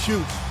shot he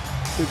shoots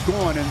is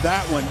going, and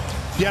that one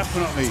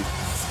definitely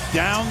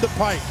down the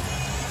pipe.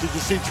 Did you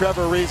see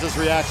Trevor Ariza's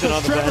reaction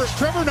on the bench?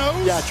 Trevor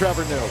knows. Yeah,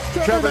 Trevor knew.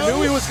 Trevor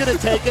knew he was going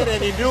to take it,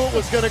 and he knew it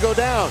was going to go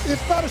down.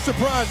 It's not a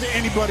surprise to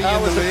anybody in the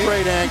league. That was a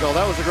great angle.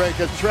 That was a great,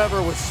 because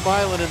Trevor was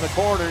smiling in the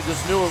corner and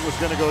just knew it was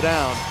going to go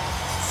down.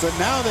 So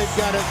now they've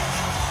got to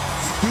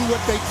do what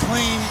they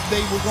claimed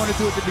they were going to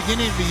do at the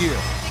beginning of the year.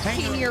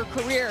 15-year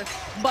career,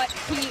 but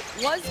he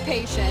was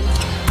patient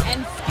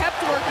and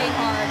kept working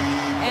hard,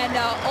 and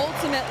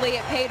ultimately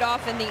it paid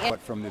off in the end.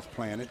 From this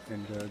planet,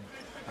 and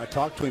I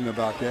talked to him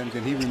about that,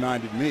 and he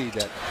reminded me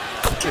that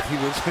if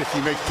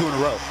he makes 2 in a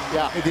row,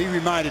 yeah, he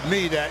reminded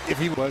me that if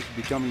he was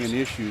becoming an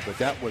issue, but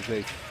that was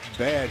a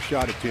bad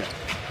shot attempt.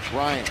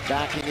 Bryant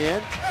backing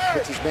in,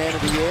 puts his man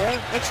in the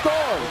air, and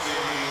scores.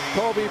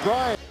 Kobe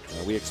Bryant.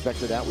 We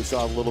expected that. We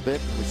saw it a little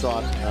bit. We saw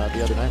it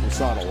the other night. We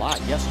saw it a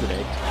lot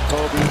yesterday.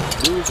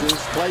 Kobe loses.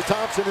 Klay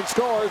Thompson and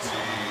scores.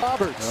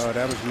 Roberts. Oh,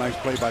 that was a nice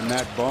play by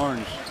Matt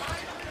Barnes.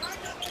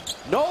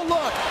 No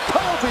look.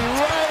 Kobe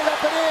right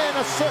up and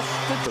in.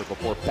 Assist.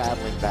 Before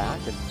battling back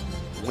and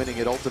winning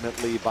it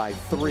ultimately by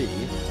 3.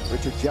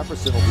 Richard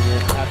Jefferson will be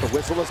in at the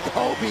whistle as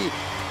Kobe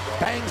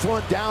bangs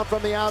one down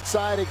from the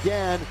outside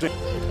again.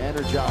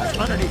 Energized.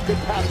 Underneath, good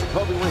pass to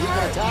Kobe where he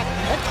can attack.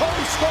 And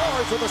Kobe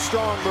scores with a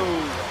strong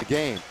move. The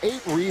game.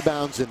 8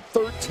 rebounds in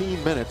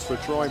 13 minutes for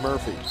Troy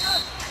Murphy.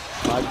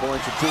 5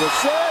 points and 2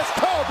 assists.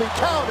 Kobe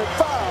counted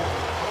foul.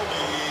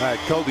 All right,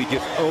 Kobe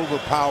just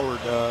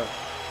overpowered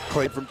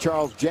Klay. From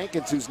Charles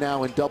Jenkins, who's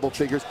now in double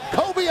figures.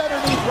 Kobe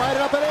underneath, right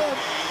up and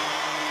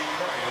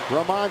in.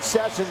 Ramon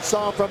Sessions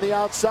saw him from the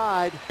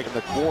outside. In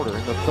the quarter,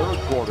 in the third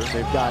quarter,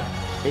 they've got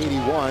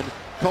 81.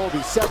 Kobe,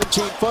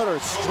 17-footer,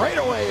 straight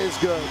away is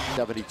good.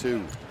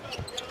 72.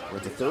 We're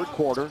in the third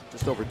quarter,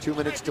 just over 2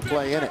 minutes to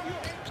play in it.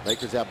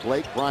 Lakers have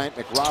Blake, Bryant,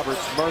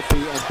 McRoberts, Murphy,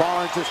 and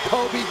Barnes as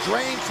Kobe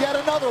drains yet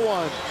another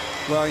one.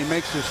 Well, he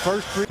makes his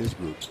first 3. His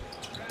group.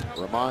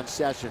 Ramon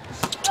Sessions,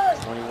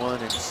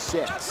 21 and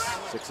 6.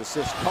 6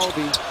 assists.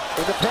 Kobe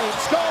in the paint,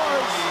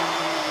 scores!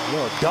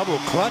 Well, a double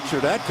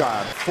clutcher that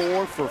time.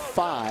 4 for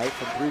 5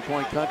 from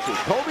three-point country.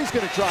 Kobe's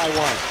going to try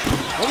one,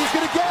 and he's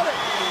going to get it.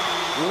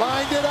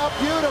 Lined it up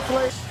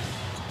beautifully.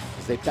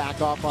 As they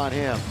back off on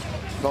him.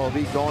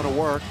 Kobe going to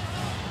work.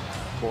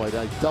 Boy,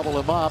 they double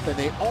him up, and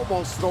they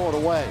almost throw it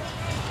away.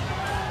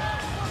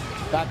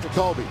 Back to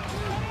Kobe.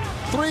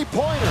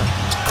 Three-pointer.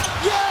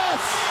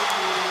 Yes!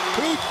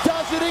 He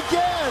does it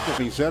again!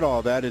 Having said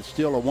all that, it's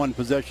still a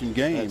 1-possession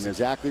game. That's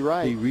exactly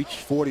right. He reached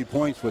 40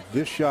 points with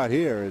this shot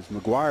here, as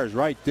McGuire's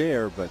right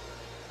there, but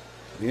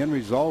the end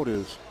result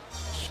is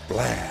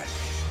splash.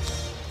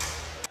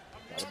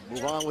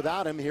 Move on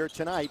without him here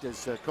tonight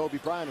as Kobe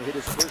Bryant, who hit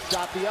his first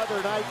shot the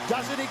other night,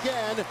 does it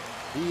again.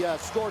 He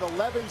scored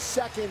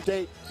 11-second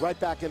date right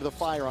back into the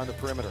fire on the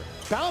perimeter.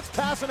 Bounce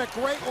pass and a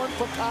great one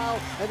from Kyle,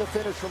 and the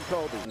finish from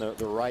Kobe.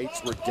 The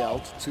rights were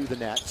dealt to the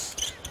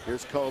Nets.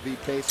 Here's Kobe,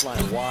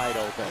 baseline wide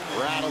open,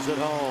 rattles it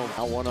home.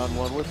 Now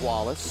one-on-one with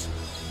Wallace.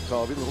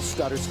 Kobe, little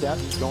stutter step,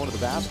 he's going to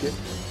the basket.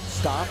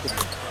 Stop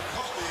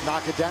and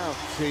knock it down.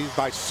 Saved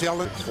by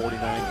selling.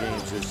 49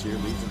 games this year,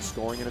 leads in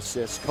scoring and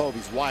assists.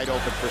 Kobe's wide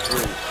open for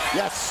three.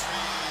 Yes!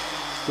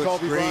 Good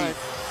Kobe screen. Bryant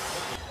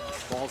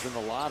falls in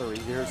the lottery.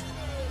 Here's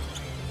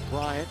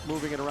Bryant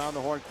moving it around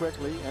the horn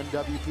quickly.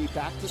 NWP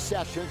back to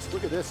Sessions.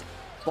 Look at this.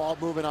 Ball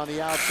moving on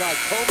the outside.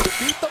 Kobe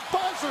to beat the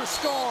buzzer,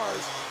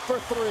 scores for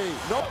three.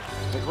 Nope.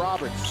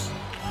 McRoberts.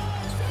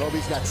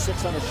 Kobe's got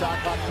 6 on the shot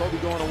clock. Kobe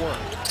going to work.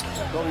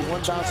 Kobe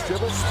one bounce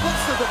dribble,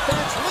 splits the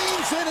defense,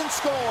 leans in and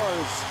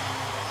scores.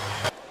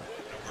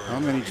 How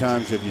many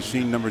times have you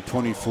seen number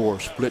 24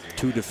 split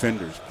 2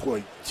 defenders?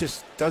 Boy,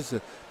 just does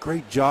a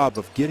great job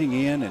of getting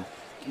in and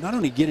not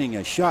only getting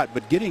a shot,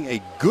 but getting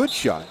a good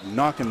shot and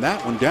knocking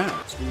that one down.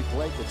 Steve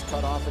Blake gets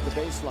cut off at the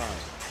baseline.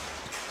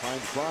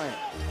 Finds Bryant.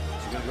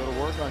 Is he going to go to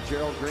work on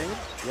Gerald Green?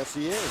 Yes,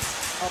 he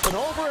is. Up and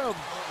over him.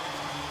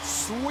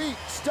 Sweet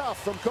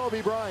stuff from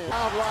Kobe Bryant.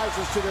 Crowd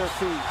rises to their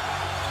feet.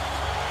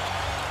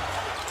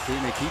 See,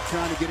 they keep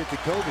trying to get it to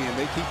Kobe, and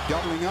they keep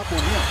doubling up on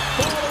him.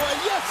 Ball away.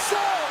 Yes,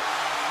 sir!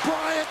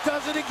 Bryant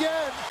does it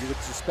again. You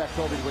would suspect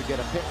Kobe would get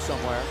a pick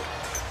somewhere.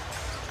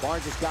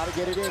 Barnes has got to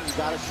get it in. You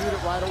got to shoot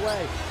it right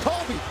away.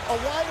 Kobe, a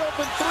wide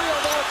open three,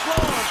 although it's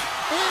long.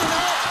 In and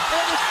out,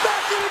 and it's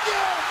back in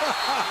again.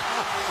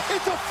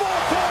 It's a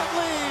 4-point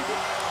lead.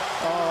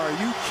 Oh, are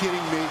you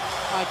kidding me?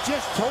 I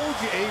just told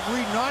you,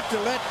 Avery, not to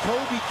let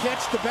Kobe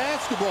catch the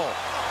basketball.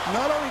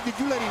 Not only did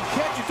you let him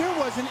catch it, there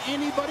wasn't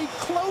anybody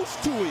close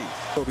to him.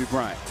 Kobe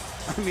Bryant.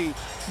 I mean,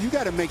 you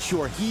got to make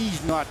sure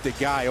he's not the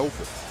guy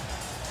open.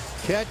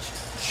 Catch,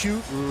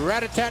 shoot,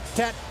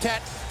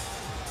 rat-a-tat-tat-tat,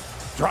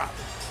 drop.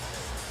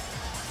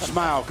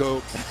 Smile,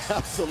 Kobe.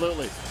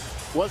 Absolutely.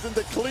 Wasn't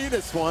the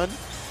cleanest one.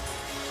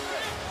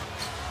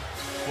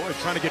 Boy,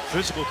 trying to get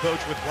physical, coach,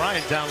 with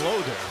Bryant down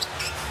low there.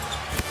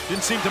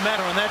 Didn't seem to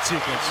matter on that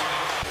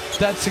sequence.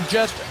 That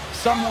suggests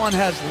someone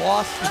has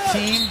lost the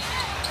team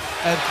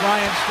as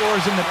Bryant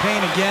scores in the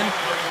paint again.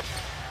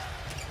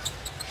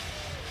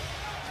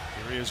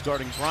 Here he is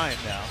guarding Bryant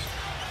now.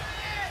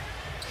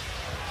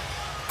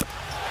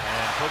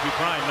 And Kobe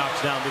Bryant knocks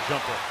down the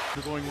jumper.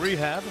 They're going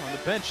rehab on the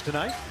bench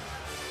tonight.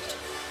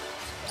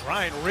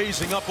 Bryant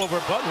raising up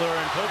over Butler,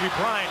 and Kobe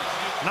Bryant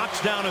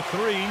knocks down a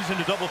three. He's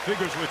into double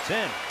figures with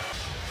 10.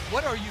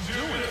 What are you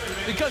doing?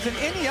 Because in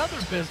any other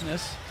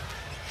business,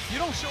 you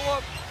don't show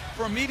up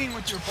for a meeting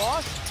with your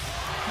boss,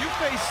 you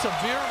face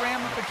severe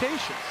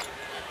ramifications.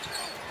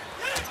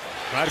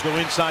 Try to go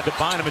inside to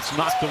Bynum. It's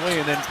knocked away,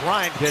 and then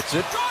Bryant hits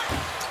it.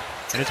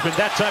 And it's been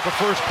that type of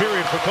first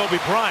period for Kobe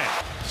Bryant.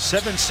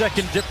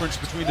 7-second difference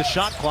between the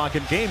shot clock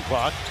and game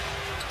clock.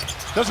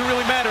 Doesn't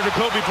really matter to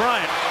Kobe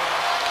Bryant.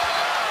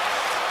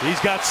 He's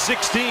got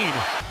 16.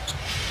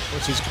 Of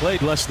course, he's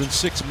played less than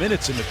 6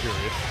 minutes in the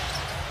period.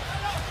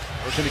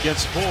 Working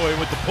against Foy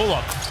with the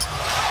pull-up.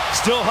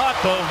 Still hot,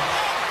 though.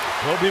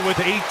 Kobe with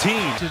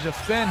 18. To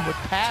defend with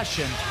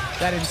passion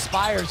that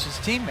inspires his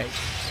teammates.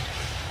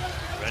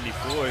 Randy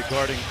Foy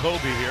guarding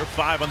Kobe here.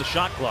 5 on the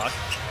shot clock.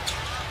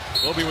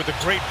 Kobe with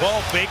a great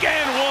ball fake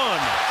and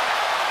one.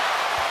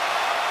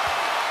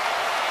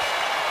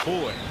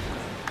 Foy.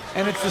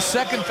 And it's the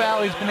second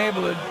foul he's been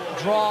able to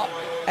draw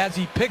as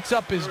he picks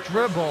up his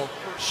dribble,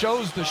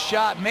 shows the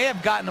shot, may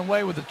have gotten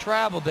away with the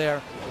travel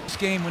there this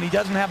game when he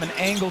doesn't have an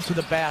angle to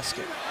the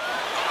basket.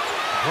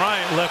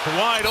 Bryant left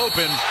wide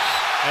open,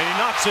 and he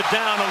knocks it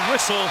down, a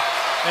whistle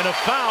and a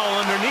foul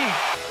underneath.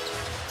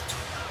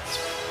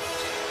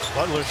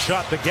 Butler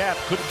shot the gap,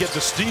 couldn't get the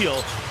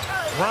steal.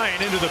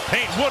 Bryant into the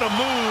paint. What a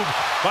move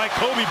by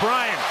Kobe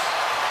Bryant.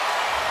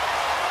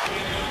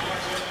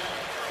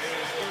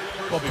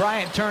 Well,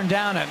 Bryant turned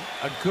down a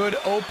good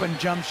open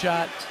jump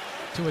shot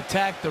to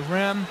attack the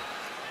rim.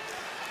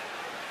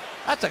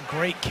 That's a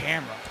great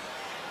camera.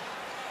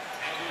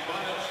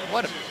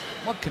 What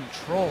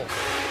control.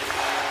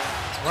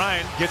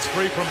 Bryant gets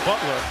free from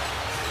Butler.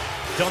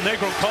 Del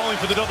Negro calling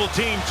for the double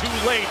team,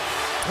 too late.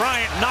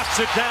 Bryant knocks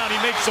it down, he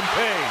makes some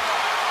pay.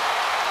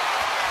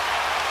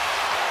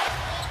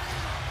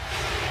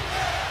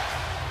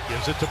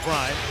 Gives it to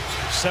Bryant.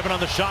 7 on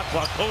the shot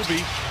clock.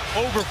 Kobe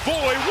over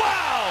Foy.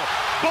 Wow!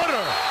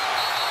 Butter!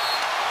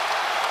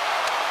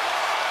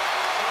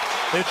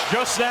 It's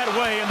just that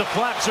way, and the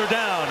flaps are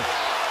down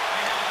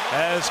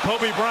as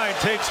Kobe Bryant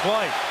takes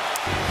flight.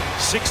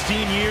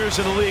 16 years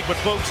in the league, but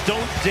folks,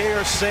 don't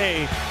dare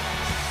say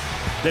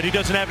that he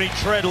doesn't have any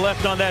tread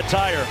left on that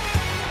tire.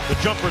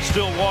 The jumper's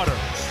still water.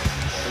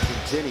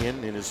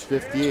 Argentinian in his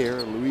 5th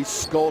year, Luis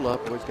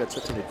Scola, boy's got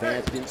such an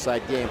advanced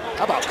inside game.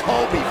 How about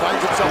Kobe?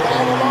 Finds himself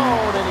all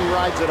alone, and he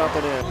rides it up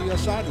and in. The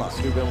sideline.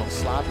 Steuben and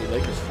sloppy.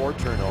 Lakers 4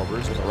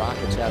 turnovers, and the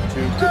Rockets have 2.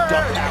 Good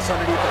dump pass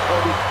underneath the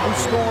Kobe, who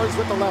scores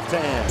with the left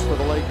hand for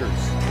the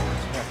Lakers.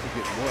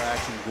 getting more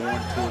action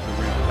going toward the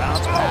rim.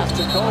 Bounce pass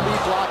to Kobe,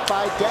 blocked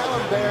by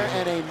Dalembert,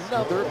 and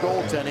another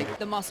goaltending.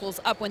 The muscles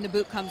up when the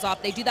boot comes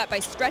off. They do that by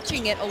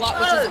stretching it a lot,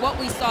 which is what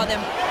we saw them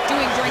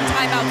doing during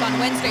timeouts on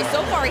Wednesday.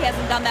 So far, he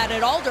hasn't done that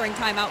at all during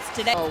timeouts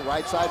today. Oh,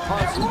 right side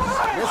Parsons,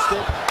 missed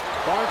it.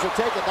 Barnes will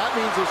take it. That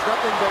means there's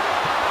nothing but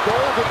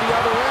gold at the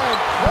other end.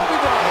 Kobe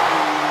Bryant.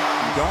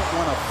 You don't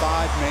want a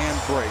 5-man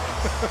break.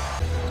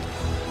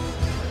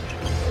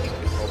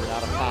 Kobe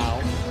out of foul.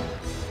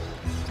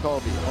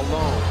 Kobe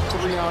alone,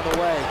 3 on the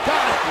way.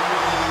 Got it!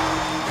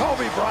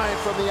 Kobe Bryant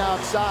from the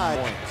outside.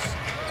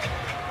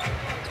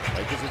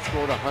 Lakers have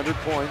scored 100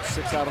 points,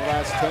 6 out of the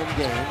last 10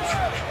 games.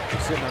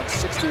 They're sitting on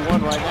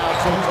 61 right now.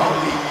 So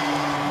Kobe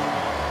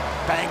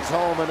bangs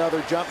home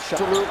another jump shot.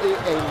 Absolutely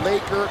a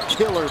Laker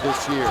killer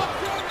this year.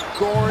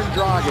 Goran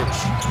Dragic.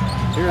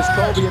 Here's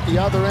Kobe at the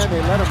other end. They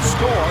let him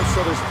score,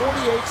 so there's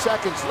 48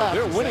 seconds left.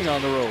 They're winning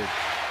on the road.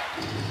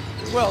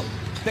 Well,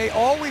 they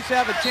always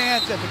have a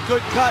chance as a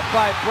good cut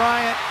by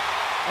Bryant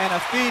and a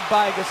feed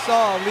by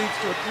Gasol leads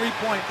to a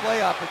 3-point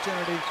play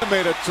opportunity.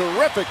 Made a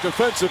terrific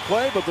defensive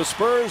play, but the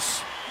Spurs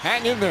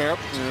hang in there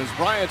as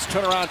Bryant's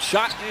turnaround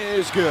shot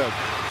is good.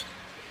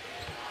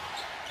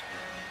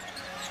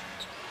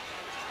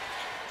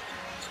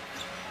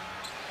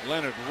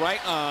 Leonard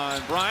right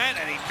on Bryant,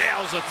 and he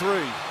nails a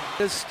 3.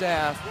 His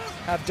staff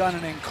have done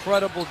an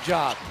incredible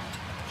job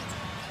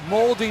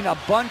molding a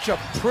bunch of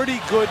pretty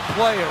good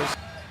players.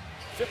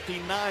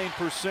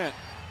 59%.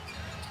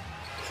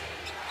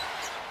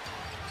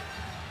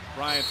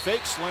 Bryant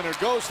fakes, Leonard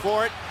goes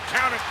for it,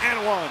 count it,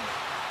 and 1.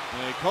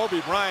 And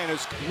Kobe Bryant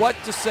is... What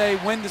to say,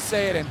 when to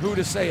say it, and who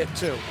to say it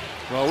to.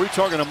 Well, we're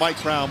talking to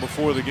Mike Brown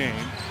before the game,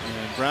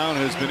 and Brown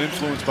has been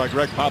influenced by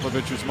Greg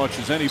Popovich as much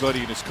as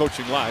anybody in his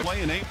coaching life.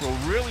 Play in April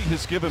really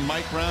has given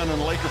Mike Brown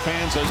and the Laker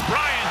fans as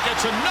Bryant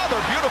gets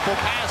another beautiful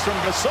pass from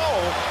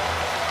Gasol.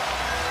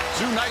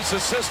 2 nice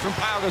assists from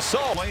Pau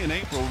Gasol. Play in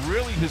April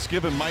really has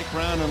given Mike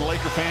Brown and the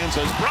Laker fans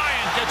as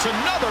Bryant gets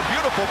another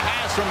beautiful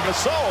pass from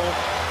Gasol.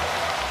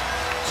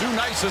 2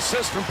 nice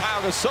assists from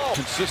Pau Gasol.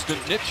 Consistent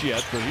niche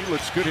yet, but he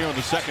looks good here in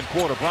the second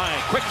quarter.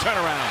 Bryant, quick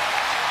turnaround.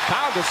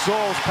 Pau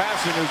Gasol's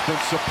passing has been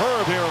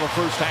superb here in the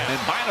first half.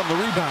 And Bynum the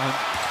rebound.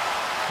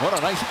 What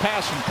a nice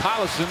pass from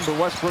Collison to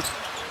Westbrook.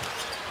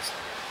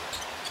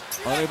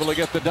 Unable to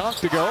get the dunk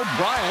to go.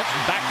 Bryant,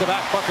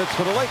 back-to-back buckets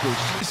for the Lakers.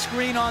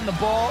 Screen on the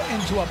ball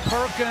into a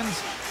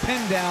Perkins pin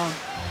down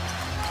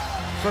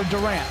for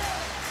Durant.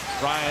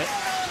 Bryant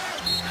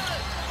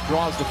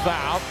draws the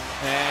foul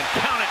and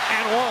count it,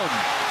 and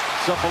 1.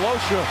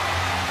 Cephalosha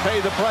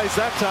paid the price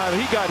that time.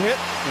 He got hit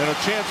and a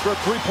chance for a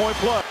 3-point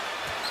play.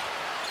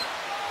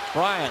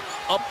 Bryant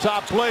up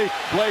top, Blake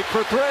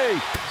for 3.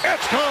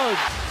 It's good.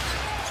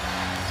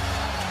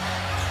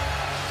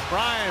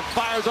 Bryant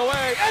fires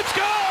away. It's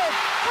good.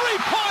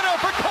 3-pointer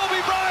for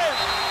Kobe Bryant.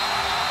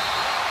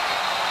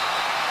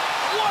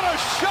 What a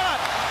shot.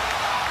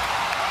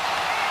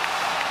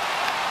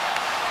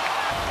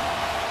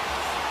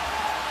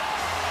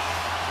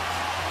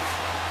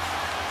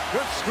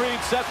 Good screen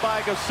set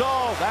by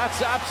Gasol.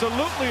 That's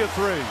absolutely a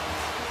 3.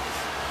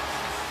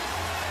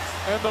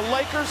 And the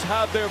Lakers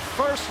have their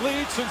first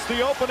lead since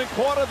the opening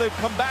quarter. They've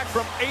come back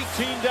from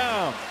 18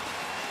 down.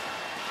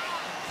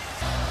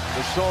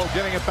 Gasol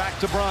getting it back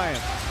to Bryant.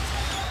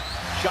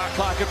 Shot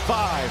clock at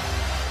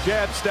 5.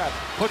 Jab step.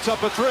 Puts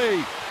up a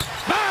 3.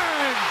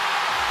 Bang!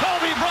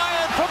 Kobe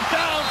Bryant from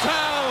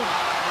downtown.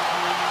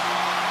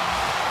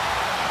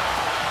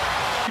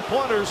 3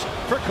 pointers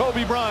for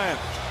Kobe Bryant.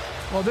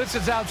 Well, this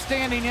is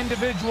outstanding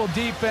individual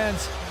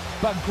defense,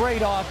 but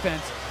great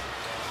offense.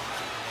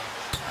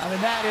 I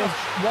mean, that is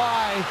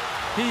why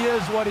he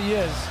is what he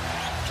is.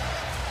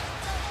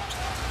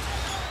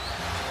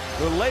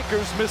 The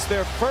Lakers missed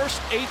their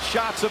first 8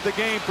 shots of the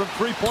game from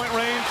 3-point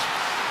range.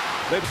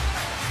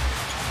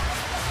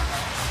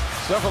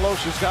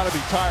 Cephalosha's got to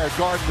be tired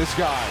guarding this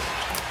guy.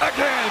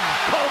 Again,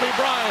 Kobe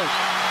Bryant.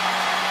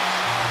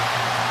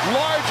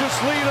 Largest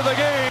lead of the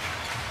game.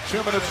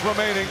 2 minutes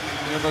remaining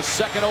in the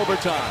second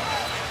overtime.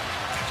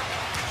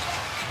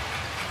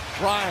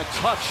 Bryant,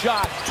 tough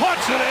shot,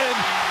 puts it in.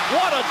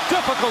 What a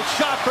difficult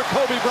shot for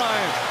Kobe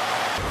Bryant.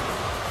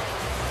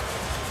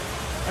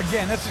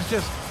 Again, this is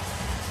just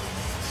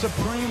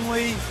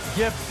supremely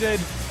gifted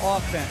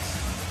offense.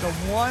 The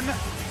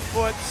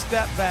 1-foot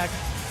step back.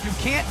 You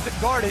can't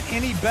guard it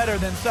any better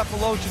than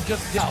Cephalosha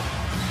just did.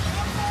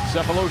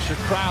 Cephalosha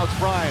crowds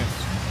Bryant.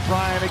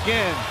 Bryant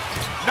again,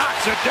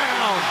 knocks it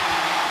down.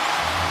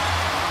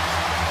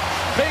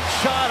 Big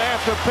shot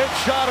after big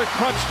shot at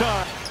crunch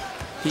time.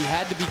 He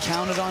had to be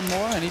counted on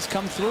more, and he's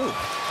come through.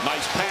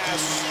 Nice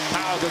pass,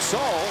 Pau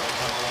Gasol.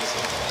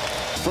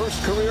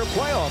 First career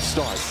playoff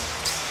start.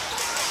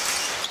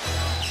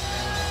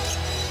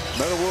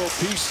 Metta World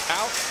Peace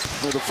out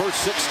for the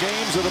first 6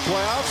 games of the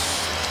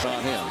playoffs.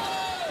 On him.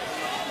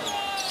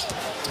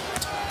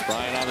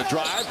 Bryant on the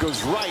drive,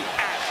 goes right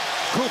at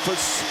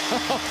Koufos.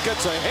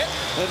 Gets a hit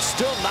and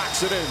still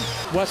knocks it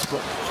in.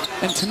 Westbrook.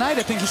 And tonight,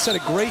 I think he set a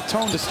great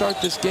tone to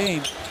start this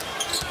game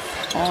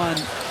on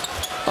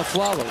a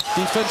flower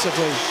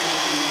defensively.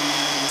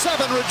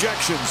 7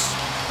 rejections.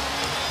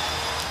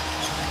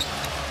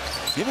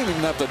 He didn't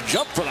even have to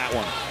jump for that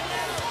one.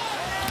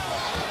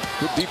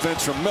 Good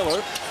defense from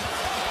Miller.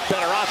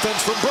 Better offense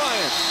from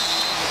Bryant.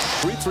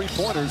 3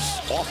 3-pointers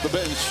off the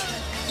bench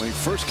when he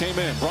first came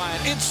in.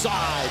 Bryant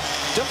inside.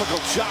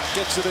 Difficult shot,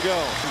 gets it to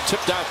go.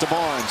 Tipped out to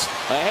Barnes.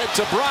 Ahead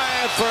to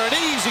Bryant for an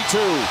easy 2.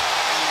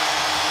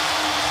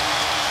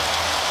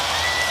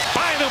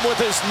 Bynum with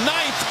his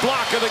 9th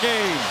block of the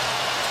game.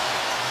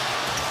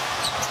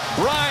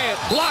 Bryant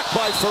blocked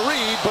by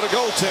Fareed, but a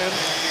goaltend.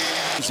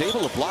 He's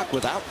able to block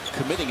without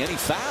committing any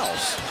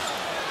fouls.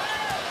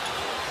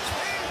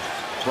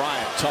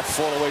 Bryant, tough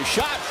fall-away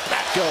shot.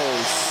 That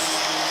goes.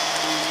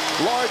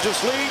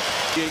 Largest lead.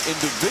 The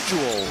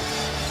individual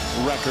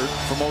record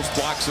for most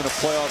blocks in a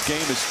playoff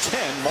game is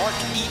 10. Mark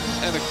Eaton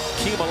and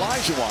Akeem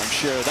Olajuwon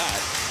share that.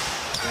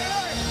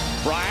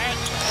 Bryant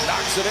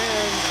knocks it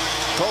in.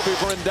 Kobe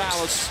for in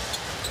Dallas.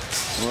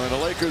 When the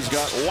Lakers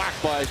got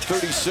whacked by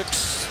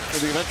 36 for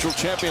the eventual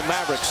champion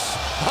Mavericks.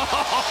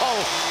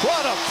 Oh,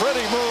 what a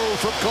pretty move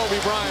from Kobe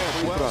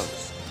Bryant.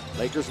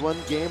 Lakers won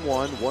game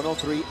 1,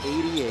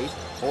 103-88,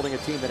 holding a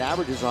team that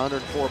averages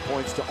 104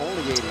 points to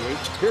only 88.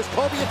 Here's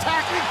Kobe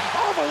attacking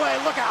all the way.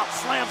 Look out,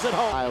 slams it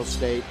home. Ohio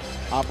State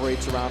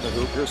operates around the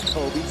hoop. Here's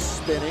Kobe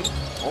spinning,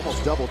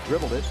 almost double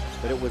dribbled it,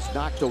 but it was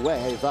knocked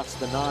away, thus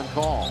the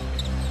non-call.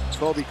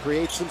 Kobe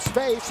creates some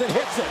space and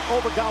hits it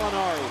over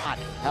Gallinari.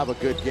 Have a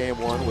good game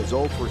 1, was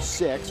 0 for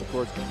 6. Of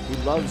course, he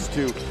loves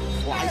to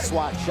fly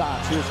swat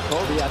shots. Here's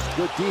Kobe, that's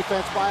good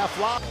defense by a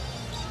flop.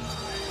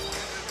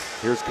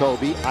 Here's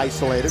Kobe,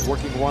 isolated,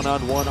 working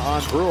one-on-one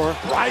on Brewer.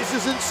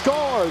 Rises and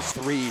scores.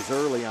 3s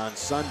early on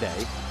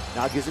Sunday.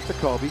 Now gives it to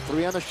Kobe.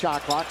 3 on the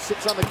shot clock,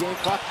 6 on the game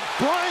clock.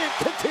 Bryant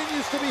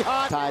continues to be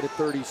hot. Tied at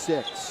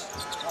 36.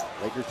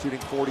 Lakers shooting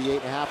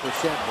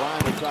 48.5%.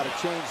 Bryant will try to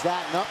change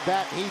that, and up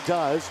that he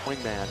does.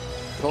 Wingman.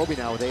 Kobe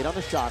now with 8 on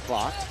the shot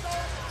clock.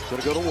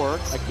 Gonna go to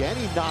work. Again,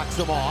 he knocks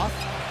him off.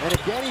 And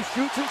again, he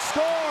shoots and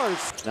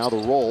scores. Now the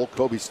roll.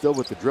 Kobe still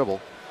with the dribble.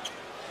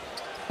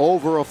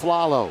 Over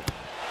Aflalo.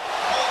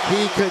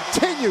 He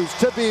continues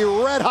to be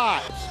red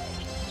hot.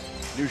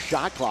 New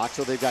shot clock,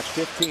 so they've got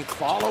 15.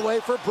 Fall away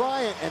for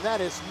Bryant, and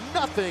that is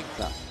nothing.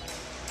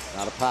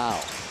 Not a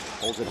foul.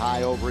 Holds it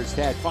high over his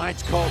head.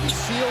 Finds Kobe,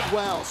 sealed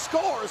well.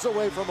 Scores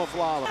away from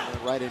Aflalo.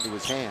 Right into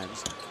his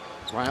hands.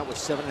 Bryant with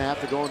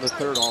 7.5 to go in the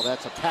third. Oh,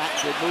 that's a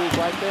patented move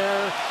right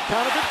there.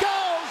 Count it, it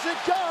goes! It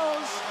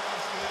goes!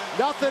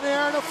 Nothing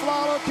Aaron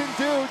Aflalo can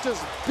do.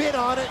 Just bid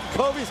on it, and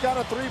Kobe's got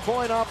a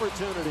 3-point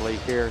opportunity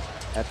here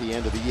at the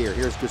end of the year.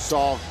 Here's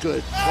Gasol,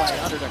 good play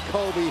under to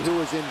Kobe,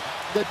 who is in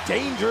the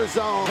danger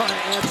zone. Trying to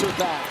answer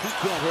back. He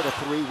can't hit a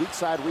 3. Weak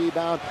side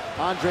rebound.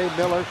 Andre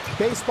Miller,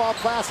 baseball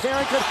class.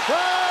 Harrington.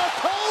 Oh,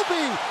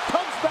 Kobe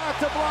comes back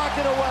to block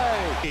it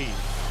away.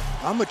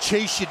 I'm gonna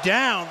chase you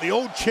down. The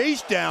old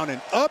chase down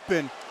and up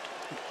and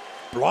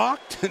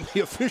blocked, and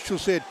the official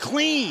said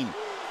clean.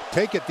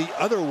 Take it the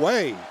other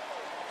way.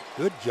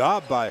 Good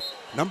job by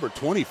number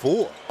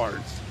 24.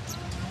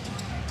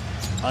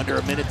 Under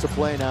a minute to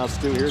play now,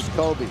 Stu. Here's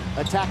Kobe.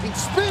 Attacking,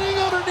 spinning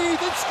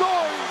underneath and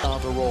scoring.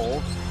 On the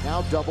roll.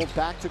 Now doubled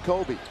back to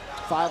Kobe.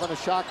 5 on the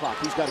shot clock.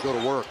 He's got to go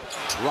to work.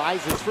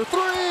 Rises for 3.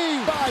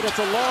 That's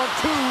a long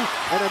 2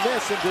 and a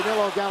miss. And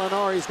Danilo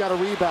Gallinari's got a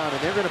rebound,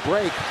 and they're going to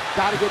break.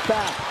 Got to get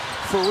back.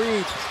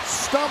 Fareed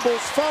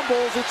stumbles,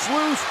 fumbles. It's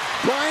loose.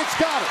 Bryant's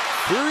got it.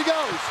 Here he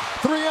goes.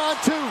 3 on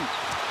 2.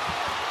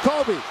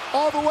 Kobe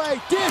all the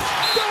way. Dish.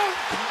 Dunk.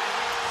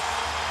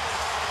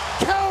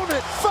 Count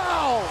it.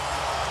 Foul.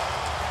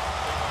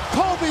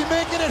 Kobe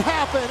making it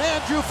happen.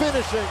 Andrew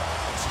finishing.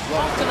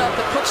 Often up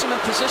that puts him in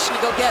position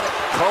to go get it.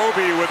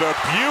 Kobe with a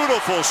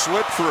beautiful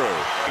slip through.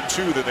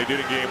 2 than they did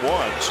in game 1,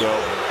 so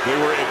they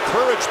were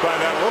encouraged by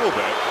that a little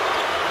bit.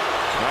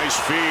 Nice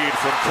feed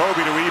from Kobe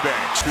to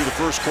Ebanks through the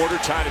first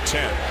quarter, tied at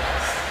 10.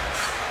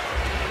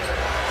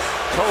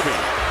 Kobe,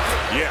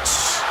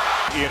 yes.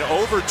 In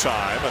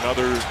overtime,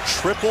 another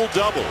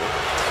triple-double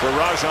for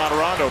Rajon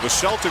Rondo. The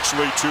Celtics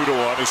lead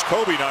 2-1 as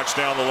Kobe knocks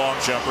down the long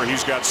jumper.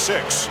 He's got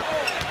 6.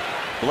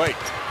 Blake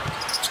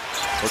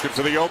looking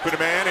for the open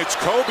man. It's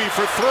Kobe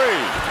for 3.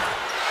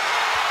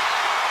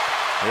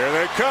 Here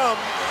they come.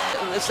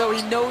 As though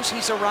he knows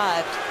he's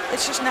arrived.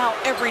 It's just now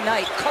every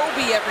night.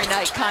 Kobe every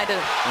night kind of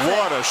thing.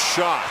 What a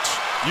shot.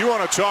 You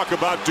want to talk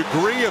about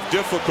degree of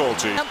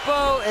difficulty.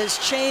 Tempo has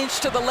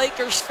changed to the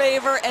Lakers'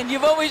 favor, and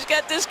you've always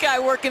got this guy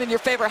working in your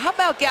favor. How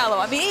about Gallo?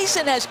 I mean, he's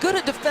in as good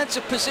a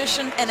defensive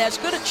position and as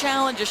good a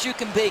challenge as you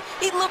can be.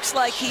 He looks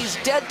like he's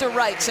dead to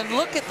rights, and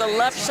look at the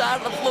left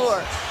side of the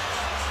floor.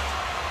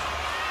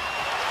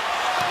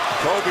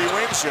 Kobe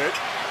wins it.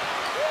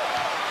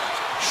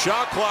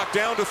 Shot clock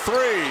down to 3.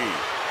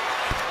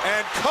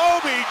 And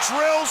Kobe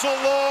drills a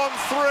long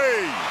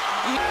 3.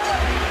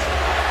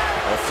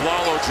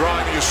 Aflalo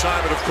drawing the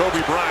assignment of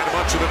Kobe Bryant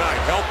much of the night.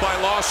 Helped by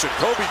Lawson.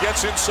 Kobe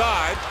gets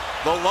inside.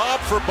 The lob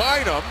for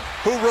Bynum,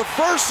 who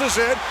reverses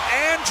it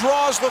and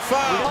draws the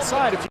foul.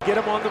 Inside, if you get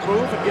him on the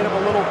move and get him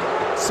a little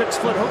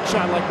 6-foot hook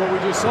shot like what we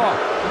just saw.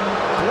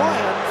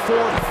 Bryant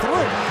for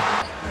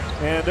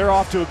 3. And they're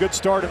off to a good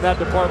start in that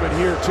department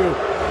here, too.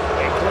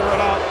 it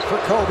out for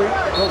Kobe.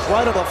 Goes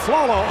right to the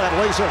Flalo and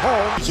lays it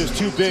home. He's just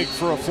too big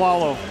for a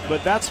Flalo,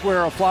 but that's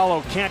where a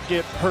Flalo can't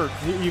get hurt.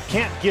 You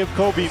can't give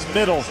Kobe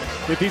middle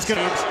if he's going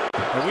to.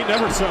 And we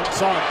never saw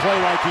him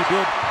play like he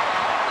did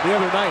the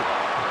other night.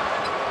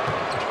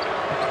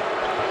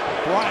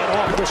 Bryant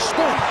off the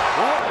spin.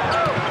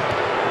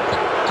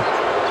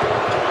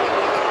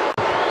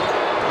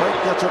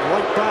 Bryant gets it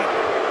right back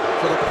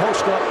to the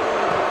post-up.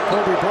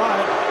 Kobe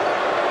Bryant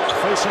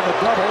facing a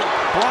double.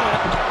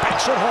 Bryant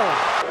backs it home.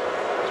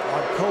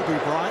 On Kobe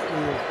Bryant,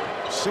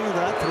 we've seen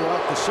that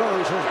throughout the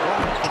series. Here's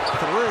Bryant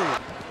for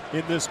 3.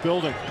 In this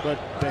building, but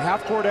the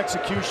half-court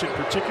execution,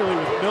 particularly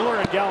with Miller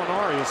and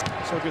Gallinari,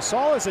 so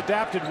Gasol has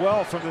adapted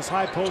well from this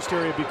high post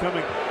area,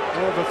 becoming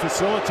more of a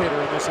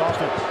facilitator in this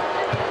offense.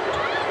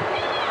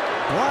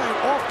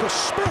 Bryant off the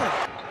spin.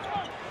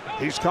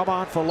 He's come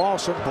on for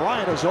Lawson.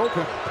 Bryant is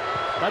open.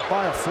 Met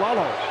by a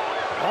Flalo.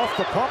 Off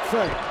the pump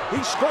fake.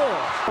 He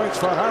scores. Waits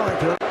for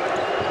Harrington.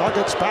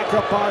 Nuggets back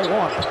up by 1.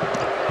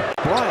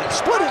 Bryant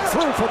splitting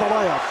through for the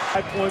layup.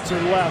 5 points or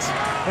less,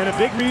 and a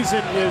big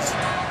reason is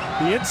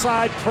the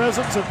inside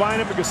presence of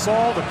Bynum and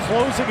Gasol, the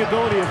closing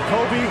ability of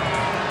Kobe,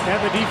 and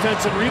the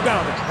defense and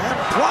rebounding. And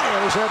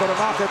Bryant is able to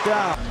knock it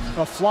down.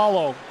 A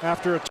Flalo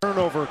after a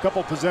turnover a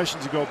couple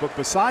possessions ago, but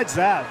besides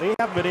that, they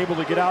haven't been able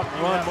to get out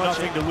and run.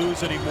 Nothing to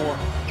lose anymore.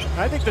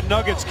 I think the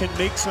Nuggets can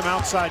make some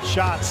outside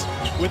shots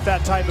with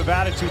that type of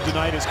attitude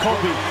tonight as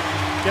Kobe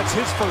gets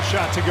his first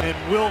shot to go.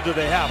 And will do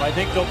they have? I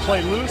think they'll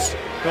play loose,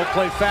 they'll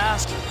play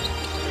fast,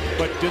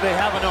 but do they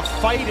have enough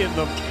fight in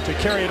them to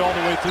carry it all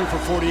the way through for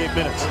 48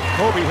 minutes?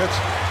 Kobe hits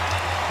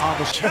on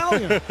the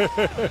stallion.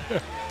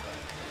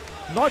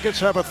 Nuggets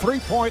have a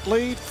 3-point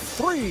lead,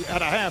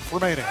 3.5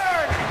 remaining.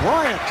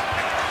 Bryant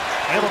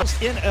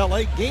in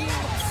LA, game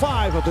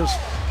 5 of this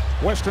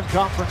Western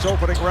Conference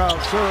opening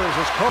round series.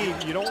 As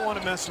Kobe. You don't want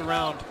to mess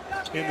around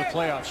in the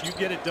playoffs. You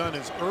get it done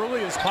as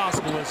early as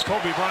possible as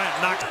Kobe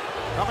Bryant knocked.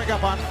 Coming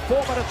up on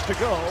 4 minutes to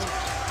go,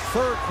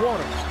 3rd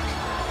quarter.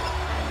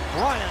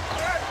 Bryant.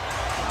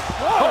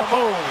 Oh,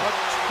 a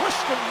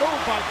twisting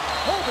move by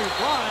Kobe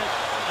Bryant,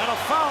 and a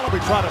foul. We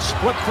try to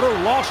split through,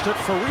 lost it.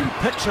 Fareed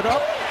picks it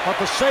up, but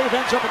the save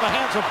ends up in the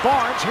hands of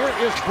Barnes. Here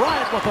is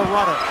Bryant with a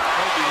runner.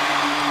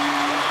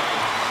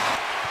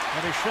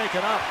 And he's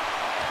shaken up.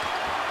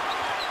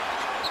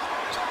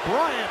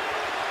 Bryant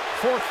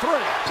for 3.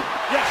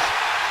 Yes.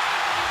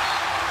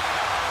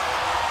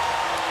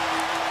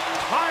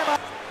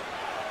 Timeout.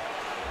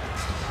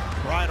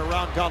 Bryant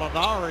around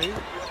Gallinari.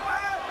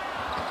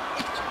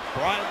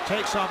 Bryant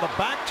takes on the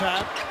back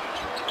tap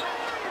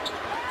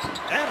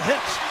and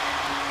hits.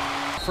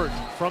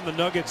 From the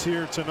Nuggets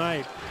here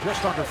tonight.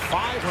 Just under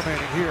 5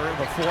 remaining here in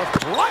the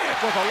 4th. Bryant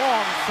with a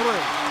long 3.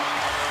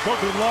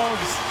 Kobe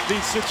loves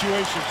these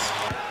situations.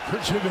 For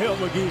JaVale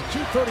McGee.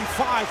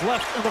 2:35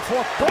 left in the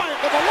 4th.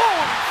 Bryant with a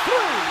long 3.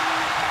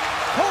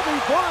 Kobe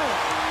Bryant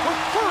with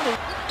 30.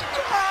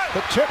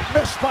 The tip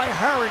missed by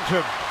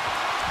Harrington.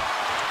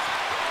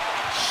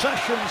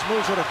 Sessions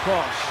moves it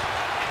across.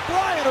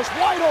 Bryant is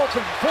wide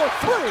open for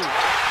 3.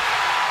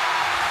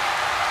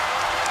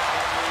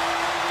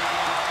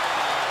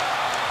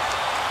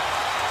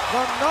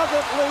 The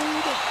Nugget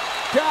lead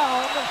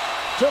down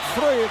to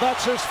 3.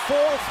 That's his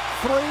 4th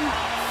 3.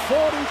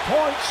 40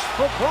 points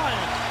for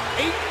Bryant.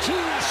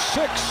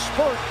 18-6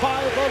 spurt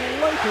by the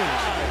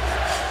Lakers.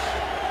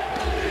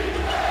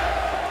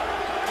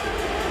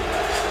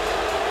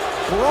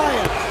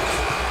 Bryant.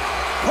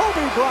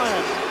 Kobe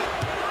Bryant.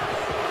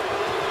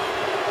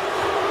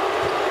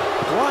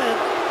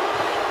 Bryant.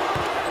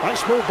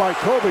 Nice move by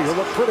Kobe, who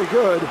looked pretty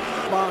good.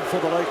 On for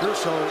the Lakers,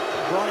 so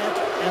Bryant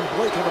and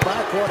Blake in the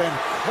backcourt, and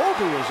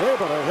Kobe is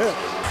able to hit.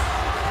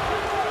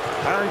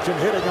 Harrington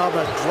hitting on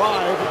that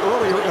drive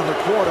earlier in the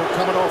quarter,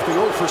 coming off the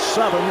 0 for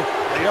 7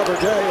 the other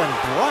day, and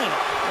Bryant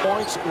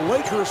points.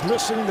 Lakers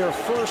missing their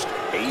first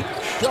 8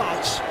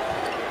 shots.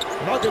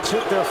 Nuggets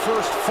hit their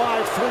first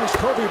 5 threes.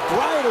 Kobe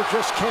Bryant who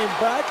just came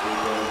back.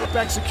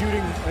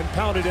 Executing and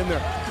pounded in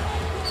there.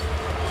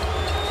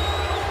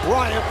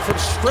 Bryant from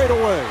straight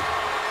away.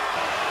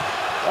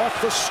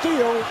 Off the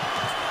steal.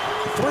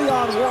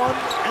 3-on-1,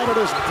 and it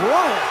is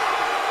Bryant.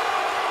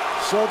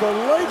 So the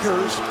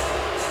Lakers,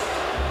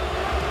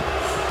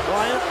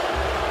 Bryant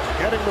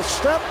getting the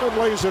step and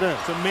lays it in.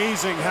 It's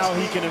amazing how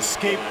he can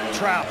escape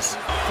traps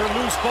for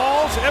loose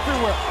balls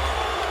everywhere.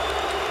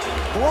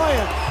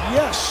 Bryant,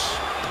 yes.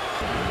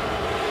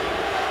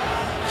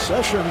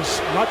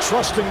 Sessions not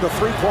trusting the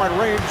 3-point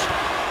range.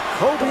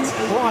 Kobe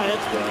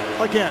Bryant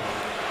again.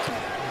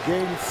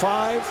 Game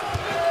 5.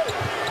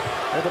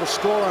 Able to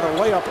score on a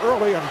layup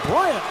early, and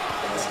Bryant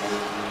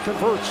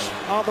converts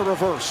on the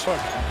reverse.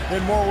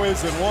 In more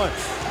ways than one.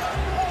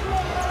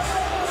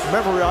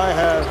 Memory I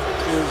have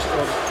is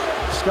of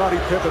Scottie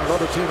Pippen and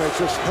other teammates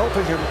just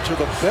helping him to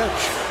the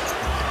bench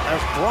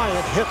as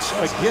Bryant hits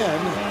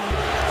again.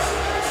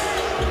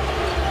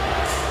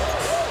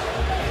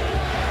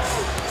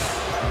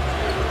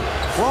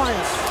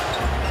 Bryant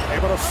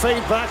able to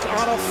fade back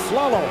on a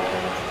Flalo.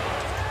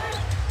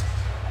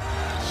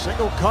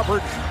 Single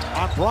coverage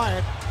on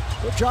Bryant.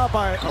 Good job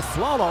by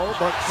Aflalo,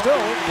 but still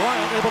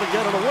Bryant able to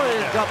get it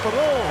away and got the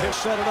roll. He'll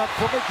set it up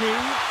for McGee.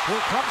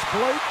 Here comes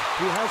Blake.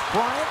 He has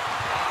Bryant.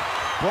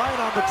 Bryant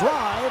on the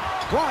drive.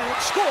 Bryant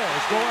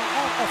scores going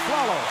at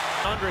Aflalo.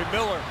 Andre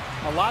Miller,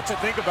 a lot to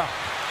think about.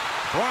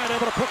 Bryant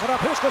able to pick it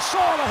up. Here's Gasol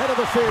ahead of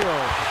the field.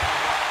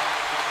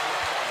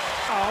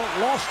 Oh,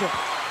 lost it.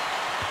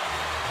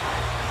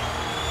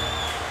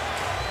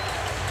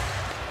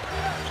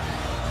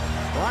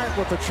 Bryant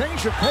with the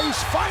change of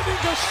pace,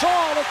 finding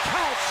Gasol. It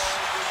counts.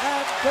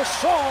 And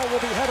Gasol will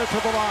be headed to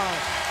the line.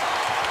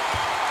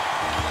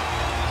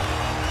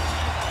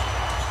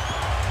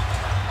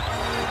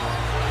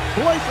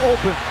 Blake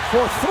open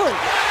for three.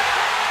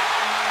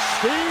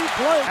 Steve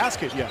Blake.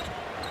 Basket, yeah.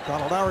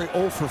 Gallinari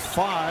 0 for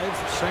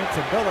 5. Same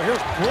for Miller.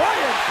 Here's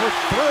Bryant for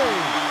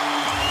three.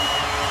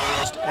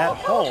 At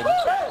home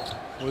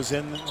was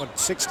in, what,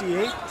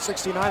 68,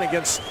 69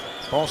 against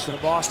Boston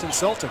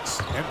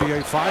Celtics.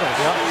 NBA Finals,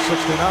 yeah,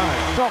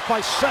 69. Off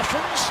by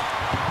Sessions.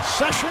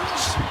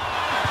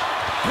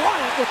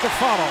 Bryant with the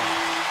follow.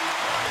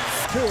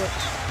 To it.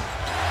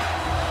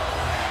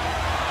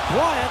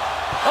 Bryant.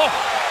 Oh!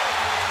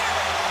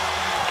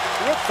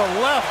 With the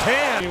left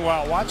hand.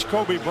 Meanwhile, watch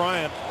Kobe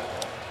Bryant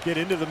get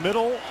into the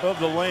middle of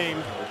the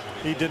lane.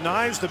 He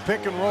denies the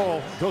pick and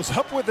roll. Goes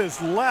up with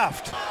his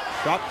left.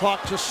 Shot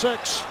clock to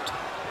 6.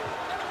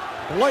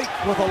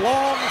 Blake with a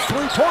long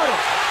three-pointer.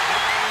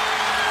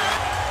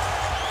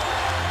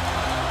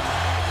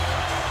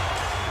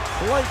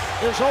 Blake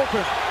is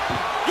open.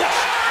 Yes!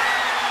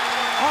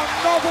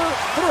 Another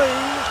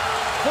three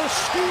for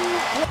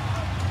Steve Blake.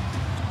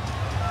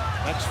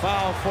 Next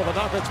foul for the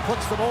Nuggets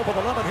puts them over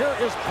the limit. Here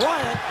is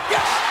Bryant.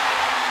 Yes!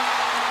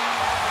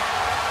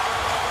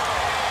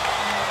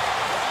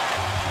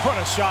 What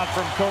a shot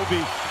from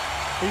Kobe.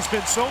 He's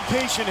been so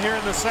patient here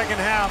in the second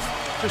half,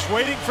 just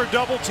waiting for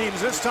double teams.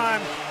 This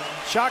time,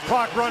 shot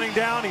clock running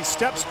down. He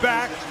steps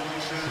back,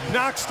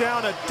 knocks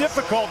down a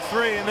difficult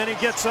three, and then he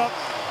gets up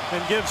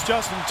and gives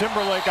Justin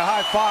Timberlake a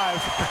high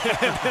five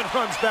and then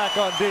runs back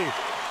on D.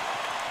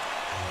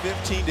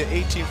 15 to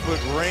 18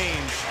 foot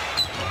range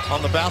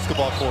on the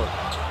basketball court.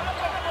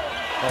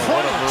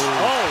 What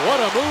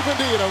a move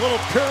indeed. A little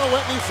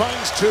pirouette and he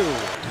finds two.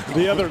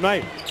 The other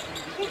night,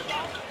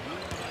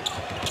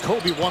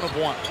 Kobe 1 of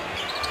 1.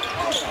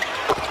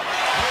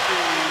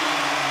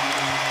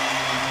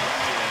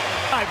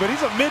 But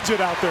he's a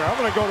midget out there. I'm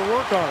going to go to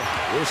work on him.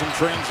 Here's some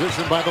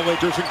transition by the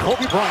Lakers and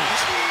Kobe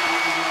Bryant.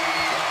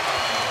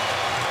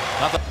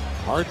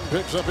 Harden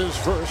picks up his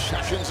first.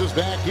 Sessions is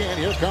back in.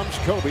 Here comes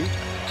Kobe.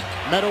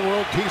 Meta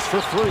World Peace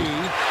for 3.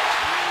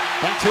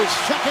 That's his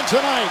second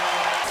tonight.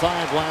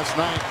 5 last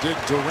night did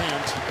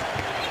Durant.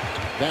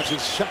 That's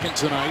his second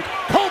tonight.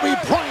 Kobe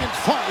Bryant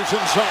fires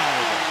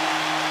inside.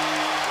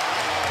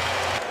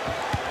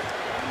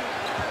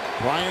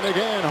 Bryant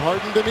again.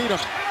 Harden to meet him.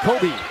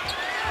 Kobe.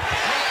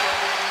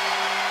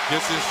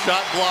 Gets his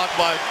shot blocked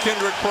by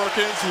Kendrick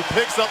Perkins, who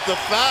picks up the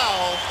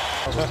foul.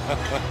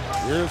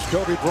 Here's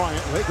Kobe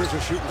Bryant. Lakers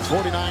are shooting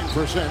 49%.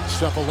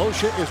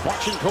 Cephalosha is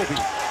watching Kobe.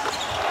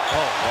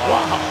 Oh,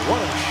 wow,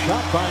 what a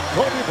shot by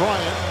Kobe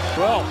Bryant.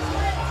 Well,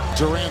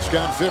 Durant's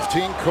got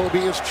 15. Kobe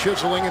is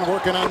chiseling and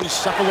working on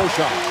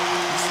Cephalosha.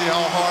 You see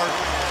how hard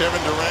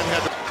Kevin Durant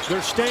had to...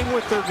 They're staying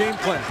with their game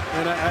plan,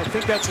 and I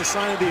think that's a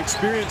sign of the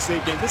experience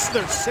they've gained. This is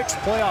their 6th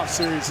playoff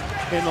series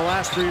in the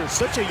last 3 years.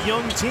 Such a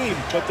young team,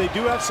 but they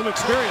do have some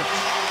experience.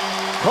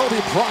 Kobe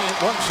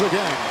Bryant once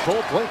again.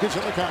 Both Lakers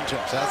in the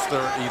contest. That's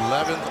their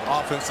 11th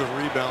offensive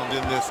rebound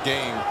in this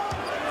game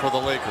for the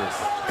Lakers.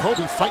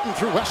 Kobe fighting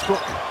through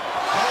Westbrook.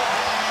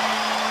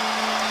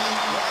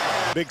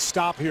 Big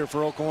stop here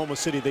for Oklahoma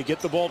City. They get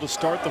the ball to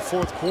start the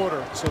 4th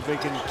quarter, so if they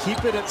can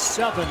keep it at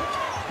 7,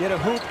 get a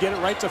hoop, get it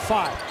right to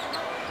 5.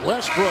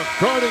 Westbrook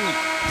guarding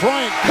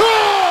Bryant.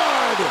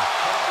 Good!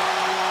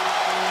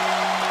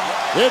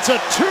 It's a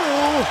 2.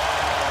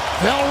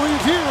 They'll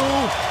review.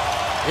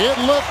 It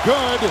looked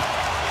good.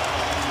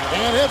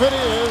 And if it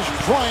is,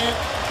 Bryant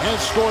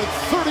has scored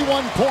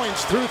 31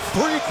 points through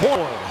 3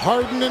 quarters.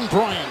 Harden and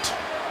Bryant.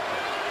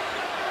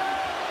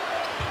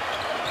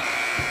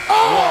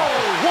 Oh,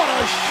 what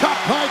a shot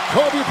by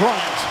Kobe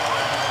Bryant.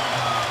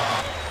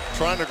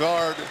 Trying to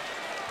guard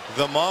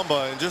the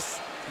Mamba, and just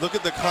look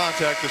at the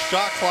contact, the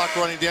shot clock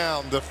running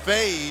down, the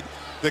fade,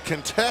 the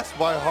contest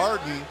by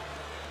Harden,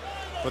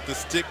 but the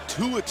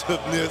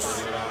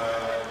stick-to-itiveness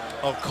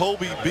of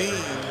Kobe Bean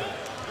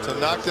to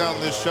knock down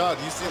this shot.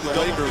 You see the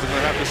Lakers are going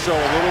to have to show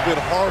a little bit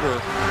harder.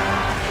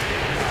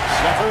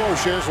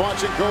 Cephalosha is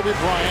watching Kobe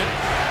Bryant.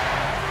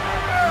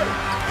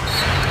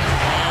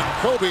 And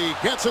Kobe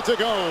gets it to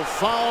go.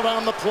 Fouled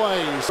on the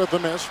plays. With the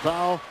miss,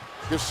 foul.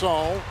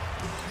 Gasol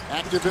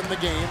active in the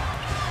game.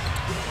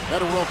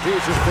 Meta World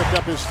Peace has picked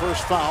up his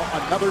first foul.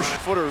 Another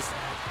footers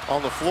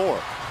on the floor.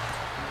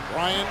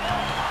 Bryant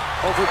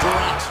over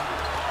Durant.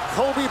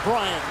 Kobe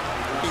Bryant.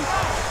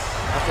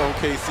 After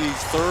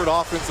OKC's 3rd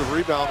offensive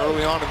rebound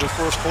early on in this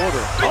 1st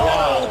quarter.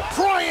 Oh,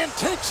 Bryant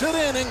takes it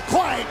in and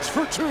clanks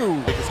for 2.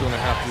 He's going to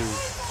have to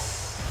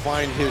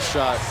find his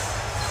shot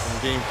in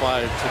Game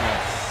 5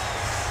 tonight.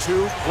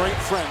 2 great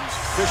friends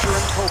Fisher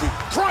and Kobe.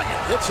 Bryant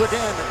hits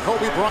again.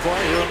 Kobe Bryant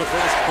here in the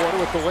first quarter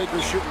with the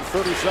Lakers shooting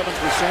 37%.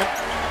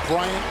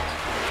 Bryant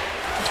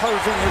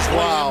carving his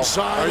way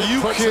inside. Are you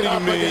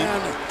kidding me?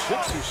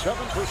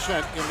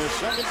 67% in the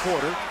second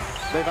quarter.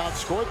 They've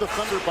outscored the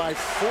Thunder by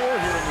 4 here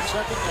in the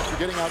second after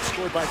getting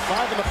outscored by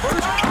 5 in the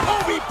first.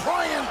 Kobe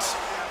Bryant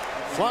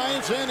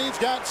flies in. He's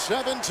got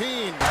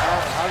 17.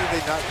 How did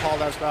they not call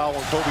that foul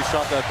when Kobe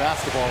shot that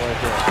basketball right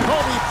there?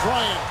 Kobe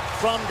Bryant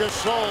from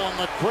Gasol on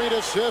the great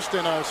assist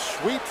and a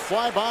sweet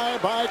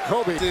flyby by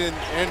Kobe. And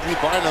Andrew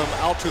Bynum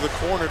out to the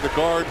corner to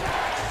guard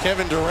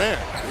Kevin Durant.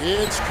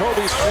 It's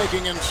Kobe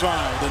taking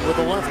inside, and with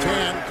the left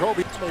hand,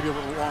 Kobe maybe a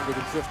little longer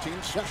than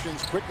 15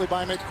 seconds. Quickly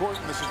by midcourt,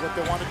 and this is what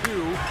they want to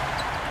do.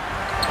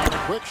 And a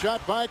quick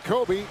shot by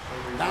Kobe,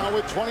 now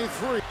with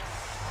 23.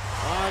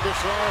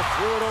 Gasol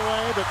threw it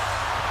away, but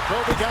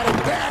Kobe got it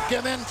back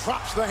and then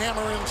drops the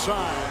hammer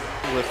inside.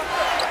 With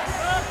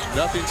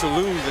nothing to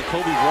lose, and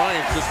Kobe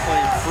Bryant just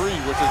playing free,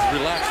 which has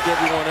relaxed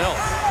everyone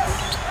else.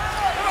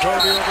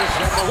 Kobe over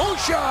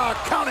Lusha,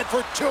 counted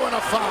for 2 and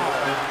a foul.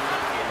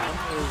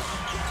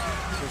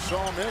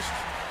 Gasol missed.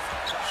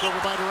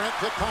 Silver by Durant,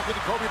 pickpocket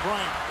to Kobe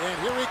Bryant, and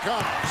here he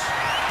comes.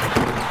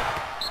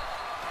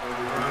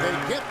 They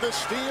get the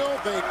steal,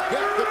 they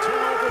get the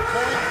turnover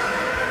point.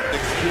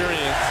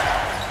 Experience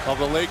of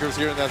the Lakers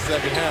here in that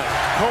second half.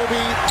 Kobe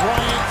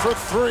Bryant for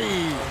 3. I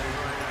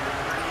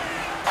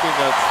think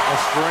that's a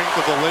strength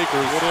of the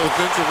Lakers.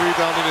 Defensive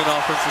rebounding and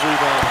offensive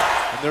rebounding.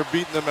 And they're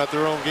beating them at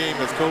their own game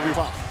as Kobe.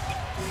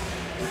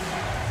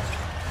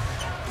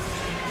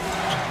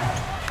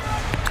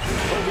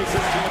 Kobe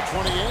 15 of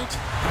 28.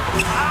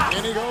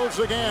 And he goes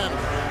again.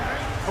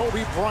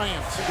 Kobe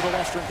Bryant into the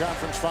Western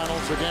Conference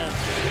Finals again.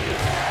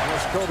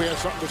 Unless Kobe has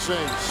something to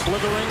say.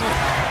 Slithering,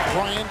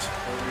 Bryant,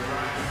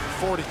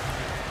 40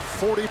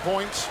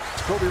 points.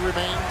 Kobe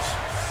remains.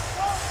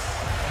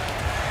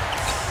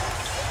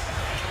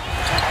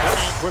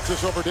 Bryant puts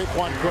this over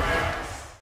Daquan Cook.